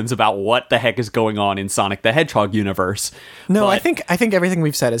assumptions about what the heck is going on in Sonic the Hedgehog universe. No, But- I think everything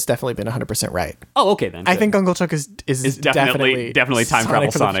we've said has definitely been 100% right. Oh, okay then. I good. think Uncle Chuck is definitely time travel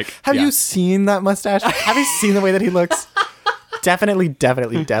for the- Sonic. Have Yeah. you seen that mustache? Have you seen the way that he looks? Definitely time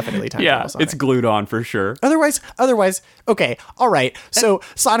Yeah, travel Sonic. it's glued on for sure. Otherwise, okay, all right. So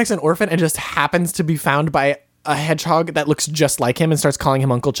Sonic's an orphan and just happens to be found by a hedgehog that looks just like him and starts calling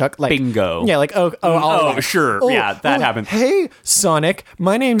him Uncle Chuck. Like, Bingo. Yeah, like all right. Sure. Yeah, that happens. Hey, Sonic,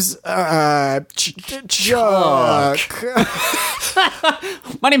 my name's Chuck.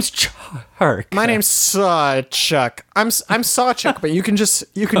 My name's Chuck. My name's Chuck. I'm Sawchuck, but you can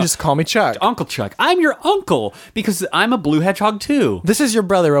just call me Chuck. Uncle Chuck. I'm your uncle because I'm a blue hedgehog too. This is your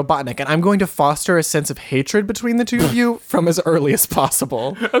brother Robotnik, and I'm going to foster a sense of hatred between the two of you from as early as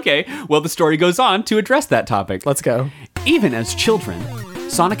possible. Okay, well, the story goes on to address that topic. Let's go. Even as children,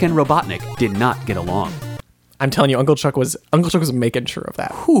 Sonic and Robotnik did not get along. I'm telling you, Uncle Chuck was making sure of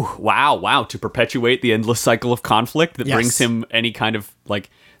that. Whew, wow. To perpetuate the endless cycle of conflict that Yes. brings him any kind of,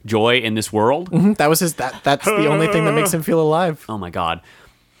 like, joy in this world. That was that's the only thing that makes him feel alive. Oh my god.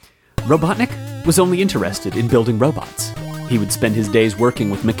 Robotnik was only interested in building robots. He would spend his days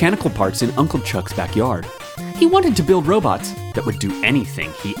working with mechanical parts in Uncle Chuck's backyard. He wanted to build robots that would do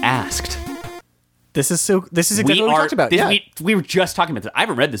anything he asked. This is exactly what we talked about. We were just talking about this. I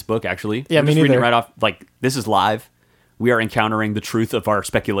haven't read this book, actually. Yeah, I'm me just reading it neither. right off. Like, this is live. We are encountering the truth of our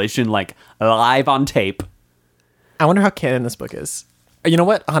speculation, like, live on tape. I wonder how canon this book is. You know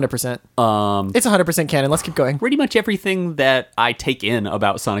what? 100%. It's 100% canon. Let's keep going. Pretty much everything that I take in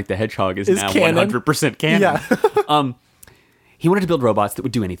about Sonic the Hedgehog is now canon. 100% canon. Yeah. He wanted to build robots that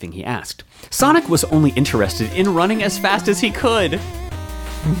would do anything he asked. Sonic was only interested in running as fast as he could.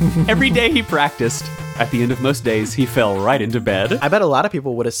 Every day he practiced. At the end of most days, he fell right into bed. I bet a lot of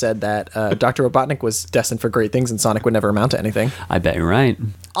people would have said that Dr. Robotnik was destined for great things and Sonic would never amount to anything. I bet you're right.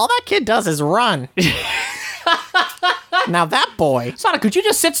 All that kid does is run. Now that boy, Sonic, could you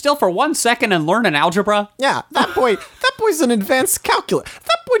just sit still for 1 second and learn an algebra? yeah, that boy's an advanced calculus.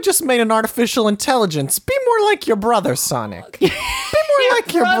 That boy just made an artificial intelligence. Be more like your brother, Sonic. Be more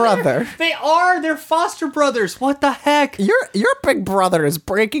like your brother. They are. They're foster brothers. What the heck? Your big brother is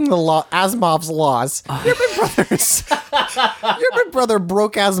breaking the law, Asimov's laws. Your big brother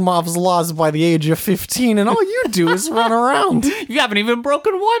broke Asimov's laws by the age of 15, and all you do is run around. You haven't even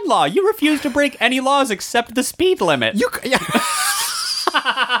broken one law. You refuse to break any laws except the speed limit.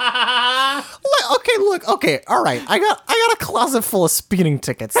 Okay, all right. I got a closet full of speeding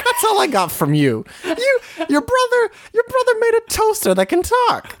tickets. That's all I got from you. Your brother made a toaster that can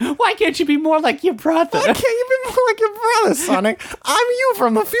talk. Why can't you be more like your brother? Why can't you be more like your brother, Sonic? I'm you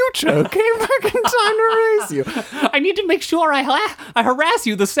from the future who came back in time to raise you. I need to make sure I harass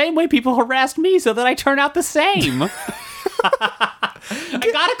you the same way people harassed me so that I turn out the same. I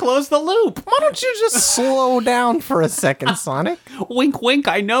gotta close the loop. Why don't you just slow down for a second, Sonic? Wink, wink.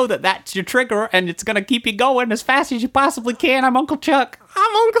 I know that that's your trigger, and it's gonna keep you going as fast as you possibly can. I'm Uncle Chuck.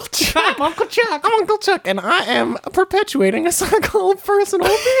 I'm Uncle Chuck. I'm Uncle Chuck. I'm Uncle Chuck, and I am perpetuating a cycle of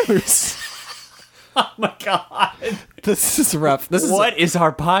personal abuse. Oh my god. This is rough. What is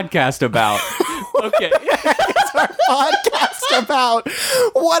our podcast about? Okay. Podcast about?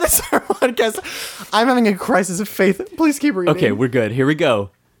 What is our podcast? I'm having a crisis of faith. Please keep reading. Okay, we're good. Here we go.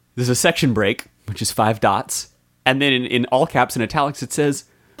 There's a section break, which is 5 dots. And then in all caps and italics, it says,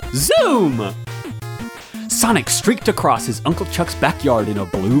 Zoom! Sonic streaked across his Uncle Chuck's backyard in a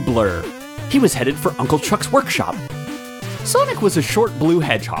blue blur. He was headed for Uncle Chuck's workshop. Sonic was a short blue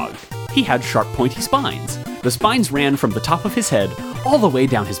hedgehog. He had sharp, pointy spines. The spines ran from the top of his head all the way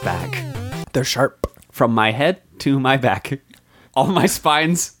down his back. They're sharp. From my head to my back. All my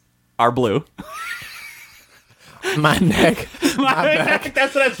spines are blue. My neck, my back,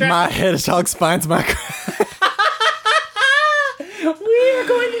 That's what I was trying my hedgehog spines, my... We are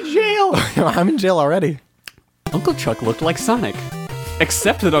going to jail. I'm in jail already. Uncle Chuck looked like Sonic.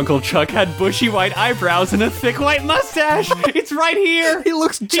 Except that Uncle Chuck had bushy white eyebrows and a thick white mustache. It's right here. He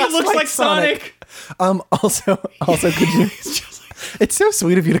looks like Sonic. Also, could you... It's so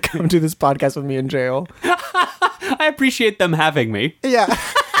sweet of you to come do this podcast with me in jail. I appreciate them having me. Yeah.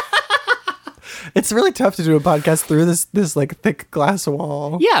 It's really tough to do a podcast through this like thick glass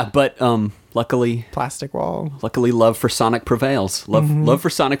wall. Yeah, but luckily Plastic wall. love for Sonic prevails. Love for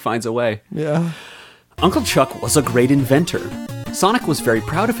Sonic finds a way. Yeah. Uncle Chuck was a great inventor. Sonic was very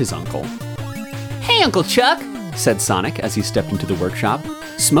proud of his uncle. Hey, Uncle Chuck, said Sonic as he stepped into the workshop.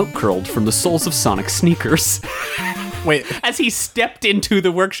 Smoke curled from the soles of Sonic's sneakers. Wait. As he stepped into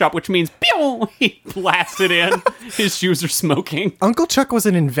the workshop, which means pew, he blasted in. His shoes are smoking. Uncle Chuck was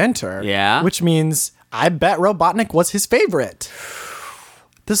an inventor. Yeah. Which means I bet Robotnik was his favorite.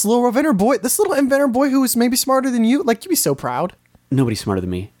 This little inventor boy who was maybe smarter than you. Like, you'd be so proud. Nobody's smarter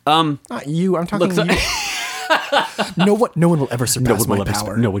than me. Not you. I'm talking Look, you. No one will ever surpass my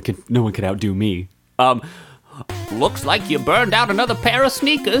power. No one could outdo me. Looks like you burned out another pair of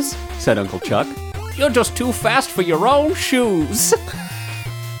sneakers, said Uncle Chuck. You're just too fast for your own shoes.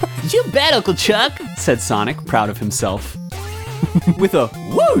 You bet, Uncle Chuck, said Sonic, proud of himself. With a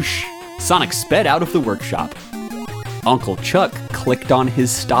whoosh, Sonic sped out of the workshop. Uncle Chuck clicked on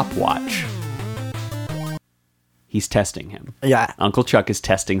his stopwatch. He's testing him. Yeah. Uncle Chuck is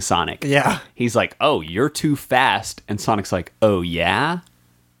testing Sonic. Yeah. He's like, oh, you're too fast. And Sonic's like, oh, yeah?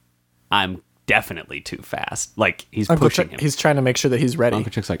 I'm definitely too fast. Like, he's Uncle pushing Chuck, him. he's trying to make sure that he's ready.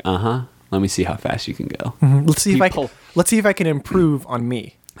 Uncle Chuck's like, uh-huh. Let me see how fast you can go. Let's see if I can improve on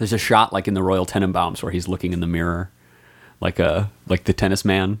me. There's a shot like in the Royal Tenenbaums where he's looking in the mirror. like the tennis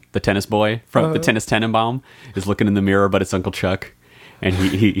man, the tennis boy from the Tennis Tenenbaum is looking in the mirror, but it's Uncle Chuck. And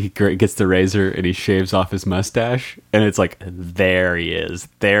he gets the razor and he shaves off his mustache. And it's like, there he is.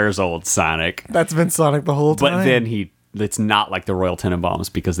 There's old Sonic. That's been Sonic the whole time. But then it's not like the Royal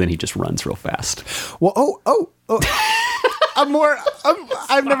Tenenbaums because then he just runs real fast. Well, oh.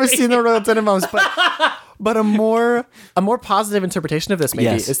 I've never seen the Royal Tenenbaums, but a more positive interpretation of this maybe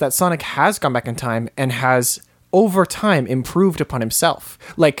is that Sonic has gone back in time and has over time improved upon himself.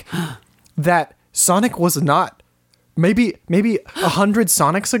 Like that Sonic was not. Maybe 100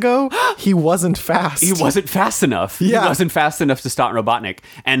 Sonics ago, he wasn't fast. He wasn't fast enough. Yeah. He wasn't fast enough to stop Robotnik.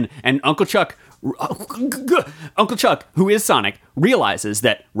 And Uncle Chuck, who is Sonic, realizes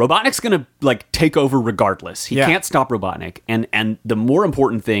that Robotnik's gonna like take over regardless. He can't stop Robotnik. And the more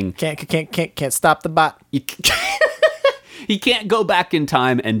important thing, can't stop the bot. He can't go back in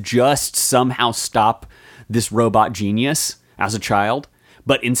time and just somehow stop this robot genius as a child.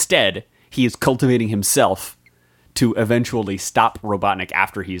 But instead, he is cultivating himself to eventually stop Robotnik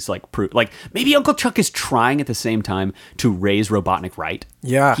after he's like maybe Uncle Chuck is trying at the same time to raise Robotnik right.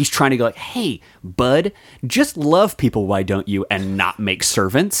 Yeah. He's trying to go like, hey, bud, just love people, why don't you, and not make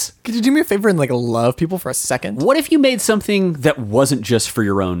servants? Could you do me a favor and like love people for a second? What if you made something that wasn't just for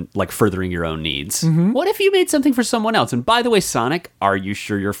your own, like furthering your own needs? Mm-hmm. What if you made something for someone else? And by the way, Sonic, are you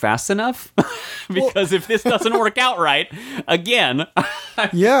sure you're fast enough? Because if this doesn't work out right, again.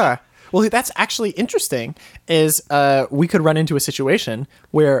 Yeah. Well, that's actually interesting, is we could run into a situation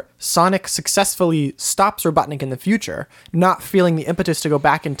where Sonic successfully stops Robotnik in the future, not feeling the impetus to go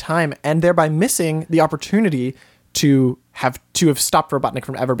back in time, and thereby missing the opportunity to have stopped Robotnik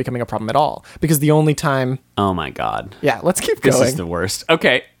from ever becoming a problem at all. Because the only time... Oh my god. Yeah, let's keep going. This is the worst.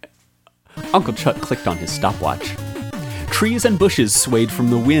 Okay. Uncle Chuck clicked on his stopwatch. Trees and bushes swayed from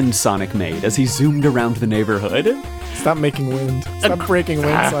the wind Sonic made as he zoomed around the neighborhood. Stop making wind. Stop breaking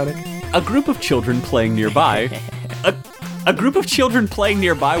wind, Sonic. A group of children playing nearby. A group of children playing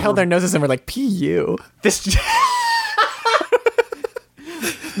nearby held their noses and were like, "P.U."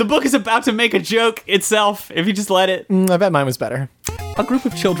 The book is about to make a joke itself, if you just let it. I bet mine was better. A group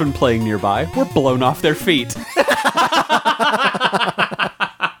of children playing nearby were blown off their feet.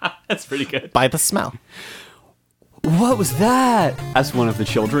 That's pretty good. By the smell. What was that? Asked one of the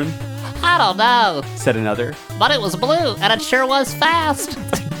children. I don't know, Said another. but it was blue, and it sure was fast.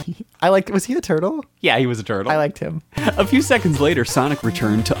 Was he a turtle? Yeah, he was a turtle. I liked him. A few seconds later, Sonic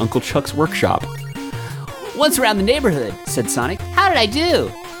returned to Uncle Chuck's workshop. Once around the neighborhood, said Sonic. How did I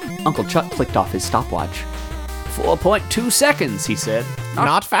do? Uncle Chuck clicked off his stopwatch. 4.2 seconds, he said.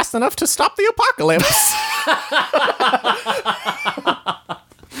 Not fast enough to stop the apocalypse.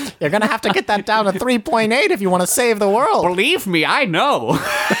 You're going to have to get that down to 3.8 if you want to save the world. Believe me, I know.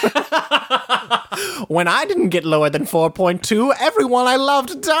 When I didn't get lower than 4.2, everyone I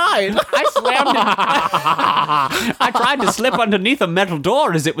loved died. I tried to slip underneath a metal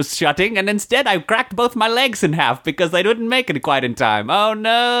door as it was shutting, and instead I cracked both my legs in half because they didn't make it quite in time. Oh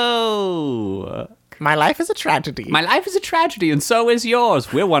no. My life is a tragedy. My life is a tragedy, and so is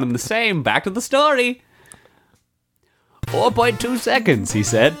yours. We're one and the same. Back to the story. 4.2 seconds, he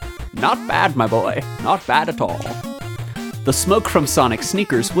said. Not bad, my boy. Not bad at all. The smoke from Sonic's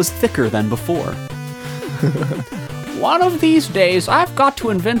sneakers was thicker than before. One of these days, I've got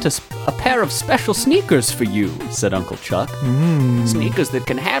to invent a pair of special sneakers for you, said Uncle Chuck. Sneakers that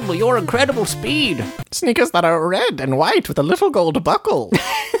can handle your incredible speed. Sneakers that are red and white with a little gold buckle.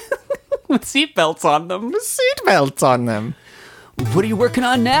 With seatbelts on them. Seatbelts on them. What are you working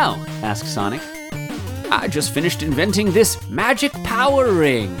on now? Asked Sonic. I just finished inventing this magic power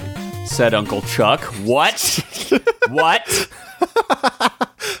ring, said Uncle Chuck. What? What?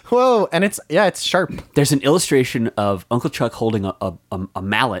 Whoa, and it's sharp. There's an illustration of Uncle Chuck holding a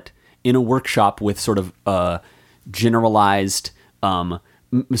mallet in a workshop with sort of generalized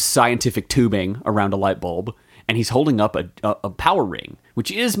scientific tubing around a light bulb, and he's holding up a power ring,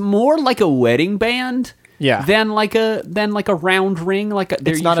 which is more like a wedding band. Yeah. Than like a round ring, like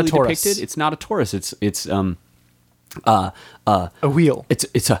they're it's not usually a torus. depicted. It's not a torus. It's a wheel.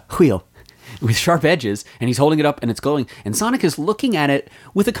 It's a wheel with sharp edges, and he's holding it up, and it's glowing. And Sonic is looking at it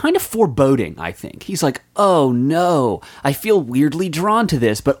with a kind of foreboding, I think. He's like, oh no, I feel weirdly drawn to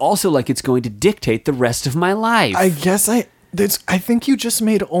this, but also like it's going to dictate the rest of my life. I guess I think you just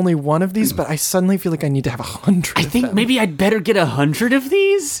made only one of these, but I suddenly feel like I need to have 100 I think maybe I'd better get 100 of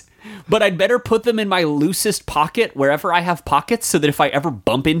these. But I'd better put them in my loosest pocket wherever I have pockets so that if I ever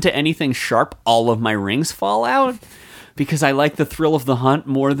bump into anything sharp, all of my rings fall out. Because I like the thrill of the hunt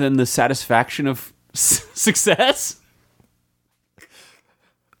more than the satisfaction of success.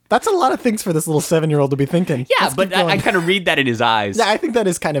 That's a lot of things for this little 7-year-old to be thinking. Yeah, Let's but keep going. I kind of read that in his eyes. Yeah, I think that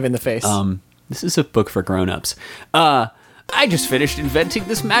is kind of in the face. This is a book for grown-ups. I just finished inventing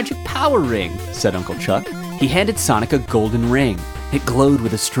this magic power ring, said Uncle Chuck. He handed Sonic a golden ring. It glowed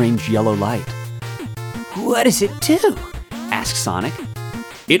with a strange yellow light. What does it do? Asked Sonic.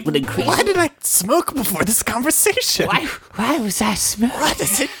 It will increase... Why did I smoke before this conversation? Why was I smoking? What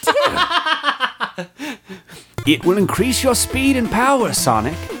does it do? It will increase your speed and power,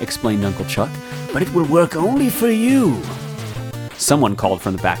 Sonic, explained Uncle Chuck, but it will work only for you. Someone called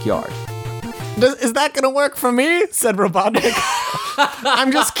from the backyard. Is that going to work for me? Said Robotnik.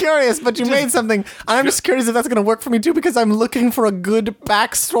 I'm just curious, but you made something. I'm just curious if that's going to work for me too, because I'm looking for a good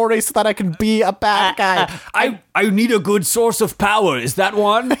backstory so that I can be a bad guy. I need a good source of power. Is that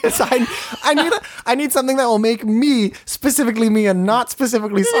one? So I need something that will make me, specifically me and not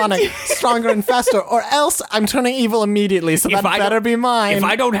specifically Sonic, stronger and faster, or else I'm turning evil immediately, so that better be mine. If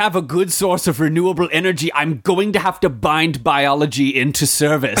I don't have a good source of renewable energy, I'm going to have to bind biology into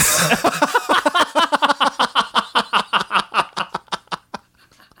service.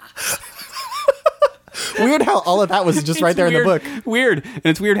 Weird how all of that was just right there in the book. Weird. And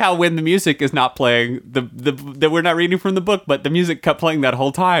it's weird how when the music is not playing, that we're not reading from the book, but the music kept playing that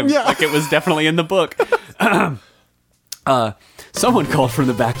whole time. Yeah. Like it was definitely in the book. Someone called from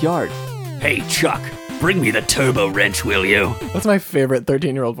the backyard. Hey, Chuck, bring me the turbo wrench, will you? That's my favorite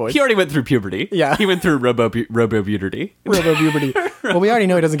 13-year-old voice. He already went through puberty. Yeah. He went through robo-puberty. Robo-puberty. Well, we already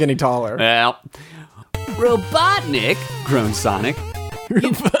know he doesn't get any taller. Well, Robotnik, groaned Sonic.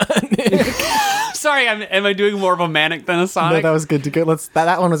 Sorry, am I doing more of a Manic than a Sonic? No, that was good.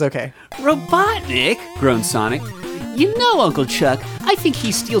 That one was okay. Robotnik, groaned Sonic. You know, Uncle Chuck, I think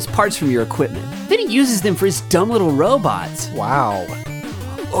he steals parts from your equipment. Then he uses them for his dumb little robots. Wow.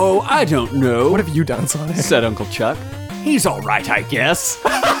 Oh, I don't know, What have you done, Sonic? said Uncle Chuck. He's all right, I guess.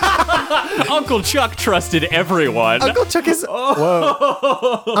 Uncle Chuck trusted everyone. Uncle Chuck is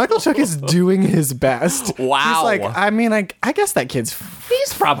whoa. Uncle Chuck is doing his best. Wow. He's like, I mean, I guess that kid's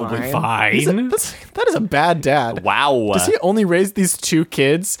He's probably fine. That is a bad dad. Wow. Does he only raise these 2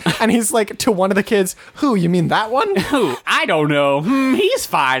 kids? And he's like to one of the kids, who? You mean that one? Ooh, I don't know. He's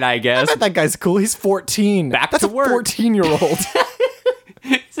fine, I I guess. bet that guy's cool. He's 14. Back That's to work. a 14-year-old.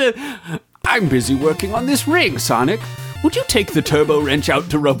 He said, I'm busy working on this ring, Sonic. Would you take the turbo wrench out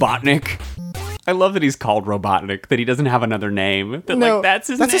to Robotnik? I love that he's called Robotnik, that he doesn't have another name. That, No, like, that's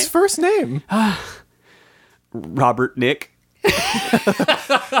his That's name. his first name. Robert Nick.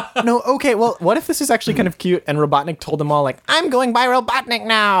 No, okay, well, what if this is actually kind of cute and Robotnik told them all, like, I'm going by Robotnik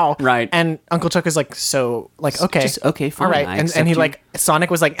now. Right. And Uncle Chuck is like, so, like, okay. Just, okay, fine, All right. I And accept he, you. like,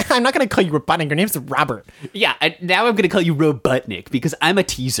 Sonic was like, I'm not going to call you Robotnik. Your name's Robert. Yeah, now I'm going to call you Robotnik because I'm a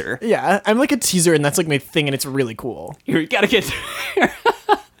teaser. Yeah, I'm like a teaser, and that's like my thing, and it's really cool. Here, you gotta get...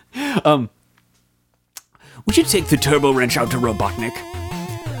 Would you take the turbo wrench out to Robotnik?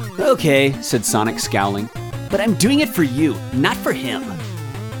 Okay, said Sonic, scowling. But I'm doing it for you, not for him.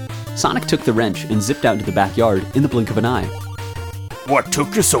 Sonic took the wrench and zipped out into the backyard in the blink of an eye. What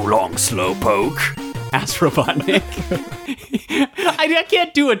took you so long, Slowpoke? Asked Robotnik. I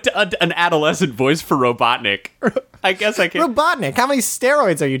can't do an adolescent voice for Robotnik. I guess I can. Robotnik, how many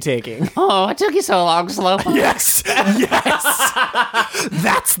steroids are you taking? Oh, it took you so long, Slowpoke. Yes! Yes!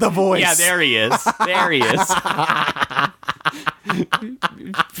 That's the voice. Yeah, there he is. There he is.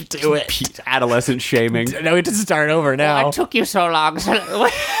 Do it. Adolescent shaming. No, we have to start over now. What took you so long?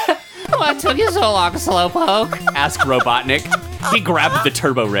 What took you so long, Slowpoke? Asked Robotnik. He grabbed the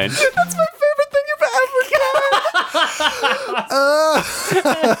turbo wrench. That's my favorite thing you've ever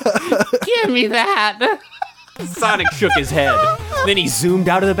done. Give me that. Sonic shook his head. Then he zoomed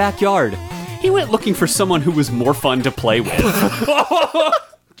out of the backyard. He went looking for someone who was more fun to play with.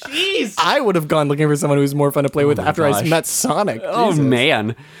 Jeez. I would have gone looking for someone who's more fun to play with after I gosh. met Sonic. Oh, Jesus.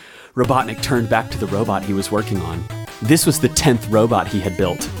 man. Robotnik turned back to the robot he was working on. This was the 10th robot he had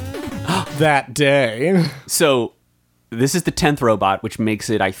built. That day. So, this is the 10th robot, which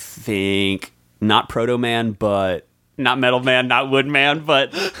makes it, I think, not Proto Man, but not Metal Man, not Wood Man,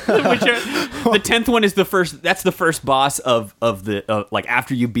 but the 10th one is the first. That's the first boss of the like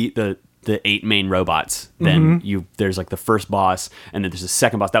after you beat the 8 main robots. Then there's like the first boss, and then there's a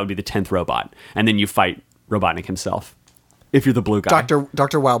second boss. That would be the 10th robot, and then you fight Robotnik himself. If you're the blue guy, Dr.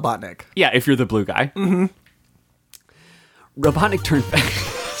 Wildbotnik. yeah, if you're the blue guy. Robotnik turned back.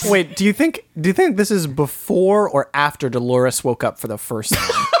 Wait, do you think this is before or after Dolores woke up for the first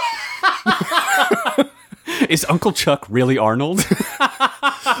time? Is Uncle Chuck really Arnold?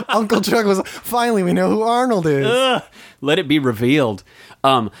 Uncle Chuck was finally we know who Arnold is. Let it be revealed.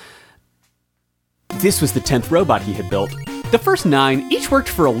 This was the 10th robot he had built. The first 9 each worked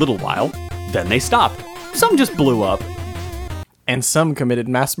for a little while, then they stopped. Some just blew up. And some committed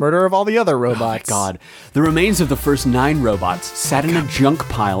mass murder of all the other robots. God, the remains of the first 9 robots sat in a junk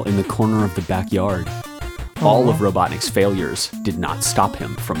pile in the corner of the backyard. All of Robotnik's failures did not stop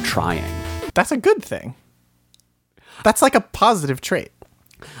him from trying. That's a good thing. That's like a positive trait.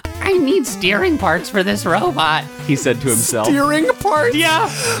 I need steering parts for this robot. He said to himself. Steering parts?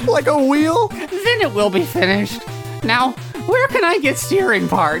 Yeah. Like a wheel? Then it will be finished. Now, where can I get steering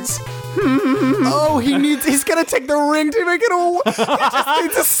parts? Oh, he's gonna take the ring to make it he just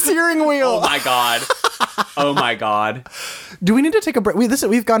needs a steering wheel. Oh my god. Oh my god. Do we need to take a break?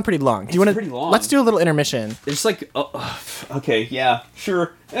 We've gone pretty long. Do you want to? pretty long. Let's do a little intermission. It's like, okay, yeah,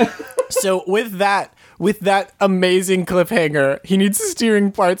 sure. So with that amazing cliffhanger, he needs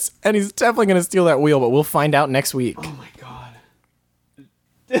steering parts, and he's definitely gonna steal that wheel. But we'll find out next week. Oh my god.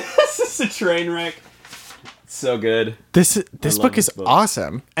 This is a train wreck. So good. This love book this is book.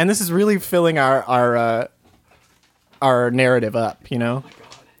 awesome, and this is really filling our narrative up. You know.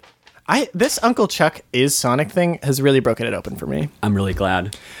 This Uncle Chuck is Sonic thing has really broken it open for me. I'm really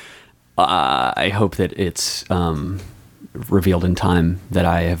glad. I hope that it's revealed in time that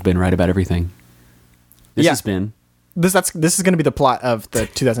I have been right about everything. This Yeah. has been. This is going to be the plot of the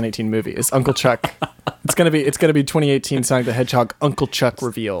 2018 movie. Is Uncle Chuck? It's gonna be 2018 Sonic the Hedgehog Uncle Chuck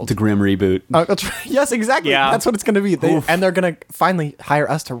revealed. The grim reboot. Uncle Chuck. Yes, exactly. Yeah. That's what it's gonna be. And they're gonna finally hire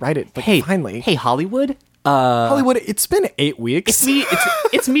us to write it. But finally, Hey, Hollywood. Hollywood. It's been 8 weeks.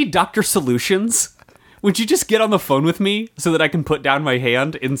 It's me, Dr. Solutions. Would you just get on the phone with me so that I can put down my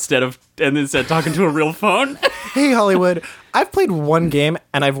hand instead talking to a real phone? Hey, Hollywood. I've played one game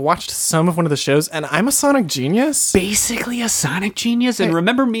and I've watched some of one of the shows, and I'm a Sonic genius. Basically a Sonic genius. And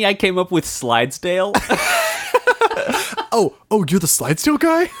remember me? I came up with Slidesdale. Oh, you're the Slidesdale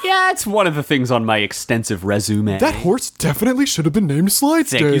guy? Yeah, it's one of the things on my extensive resume. That horse definitely should have been named Slidesdale.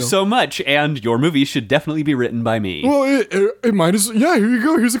 Thank you so much. And your movie should definitely be written by me. Well, it might as. Yeah, here you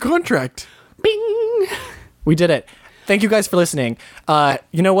go. Here's a contract. Bing! We did it. Thank you guys for listening.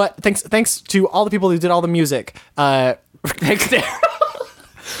 You know what? Thanks to all the people who did all the music. Thanks,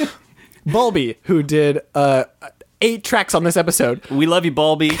 Daryl. Bulby, who did 8 tracks on this episode, We love you,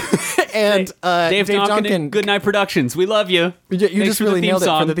 Balby. and Dave Donkin and Goodnight Productions. We love you. You Thanks just for the really theme nailed it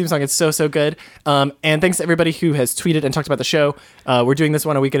song. for the theme song. It's so good. And thanks to everybody who has tweeted and talked about the show. We're doing this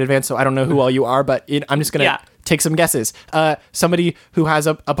one a week in advance, so I don't know who all you are, but I'm just gonna take some guesses. Somebody who has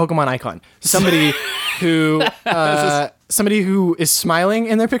a Pokemon icon. Somebody who somebody who is smiling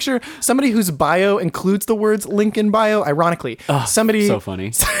in their picture. Somebody whose bio includes the words "link in bio." Ironically, somebody So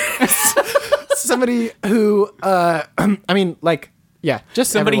funny. somebody who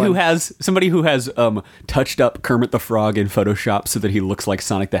just Somebody everyone. who has touched up Kermit the Frog in Photoshop so that he looks like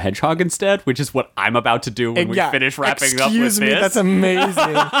Sonic the Hedgehog instead, which is what I'm about to do when we finish wrapping up with Excuse me, this. that's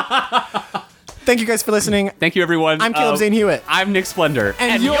amazing. Thank you guys for listening. Thank you, everyone. I'm Caleb Zane Hewitt. I'm Nick Splendor.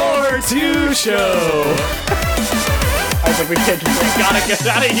 And you're Two Show. I was like, we can't keep going. Gotta get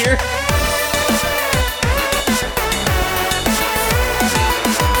out of here.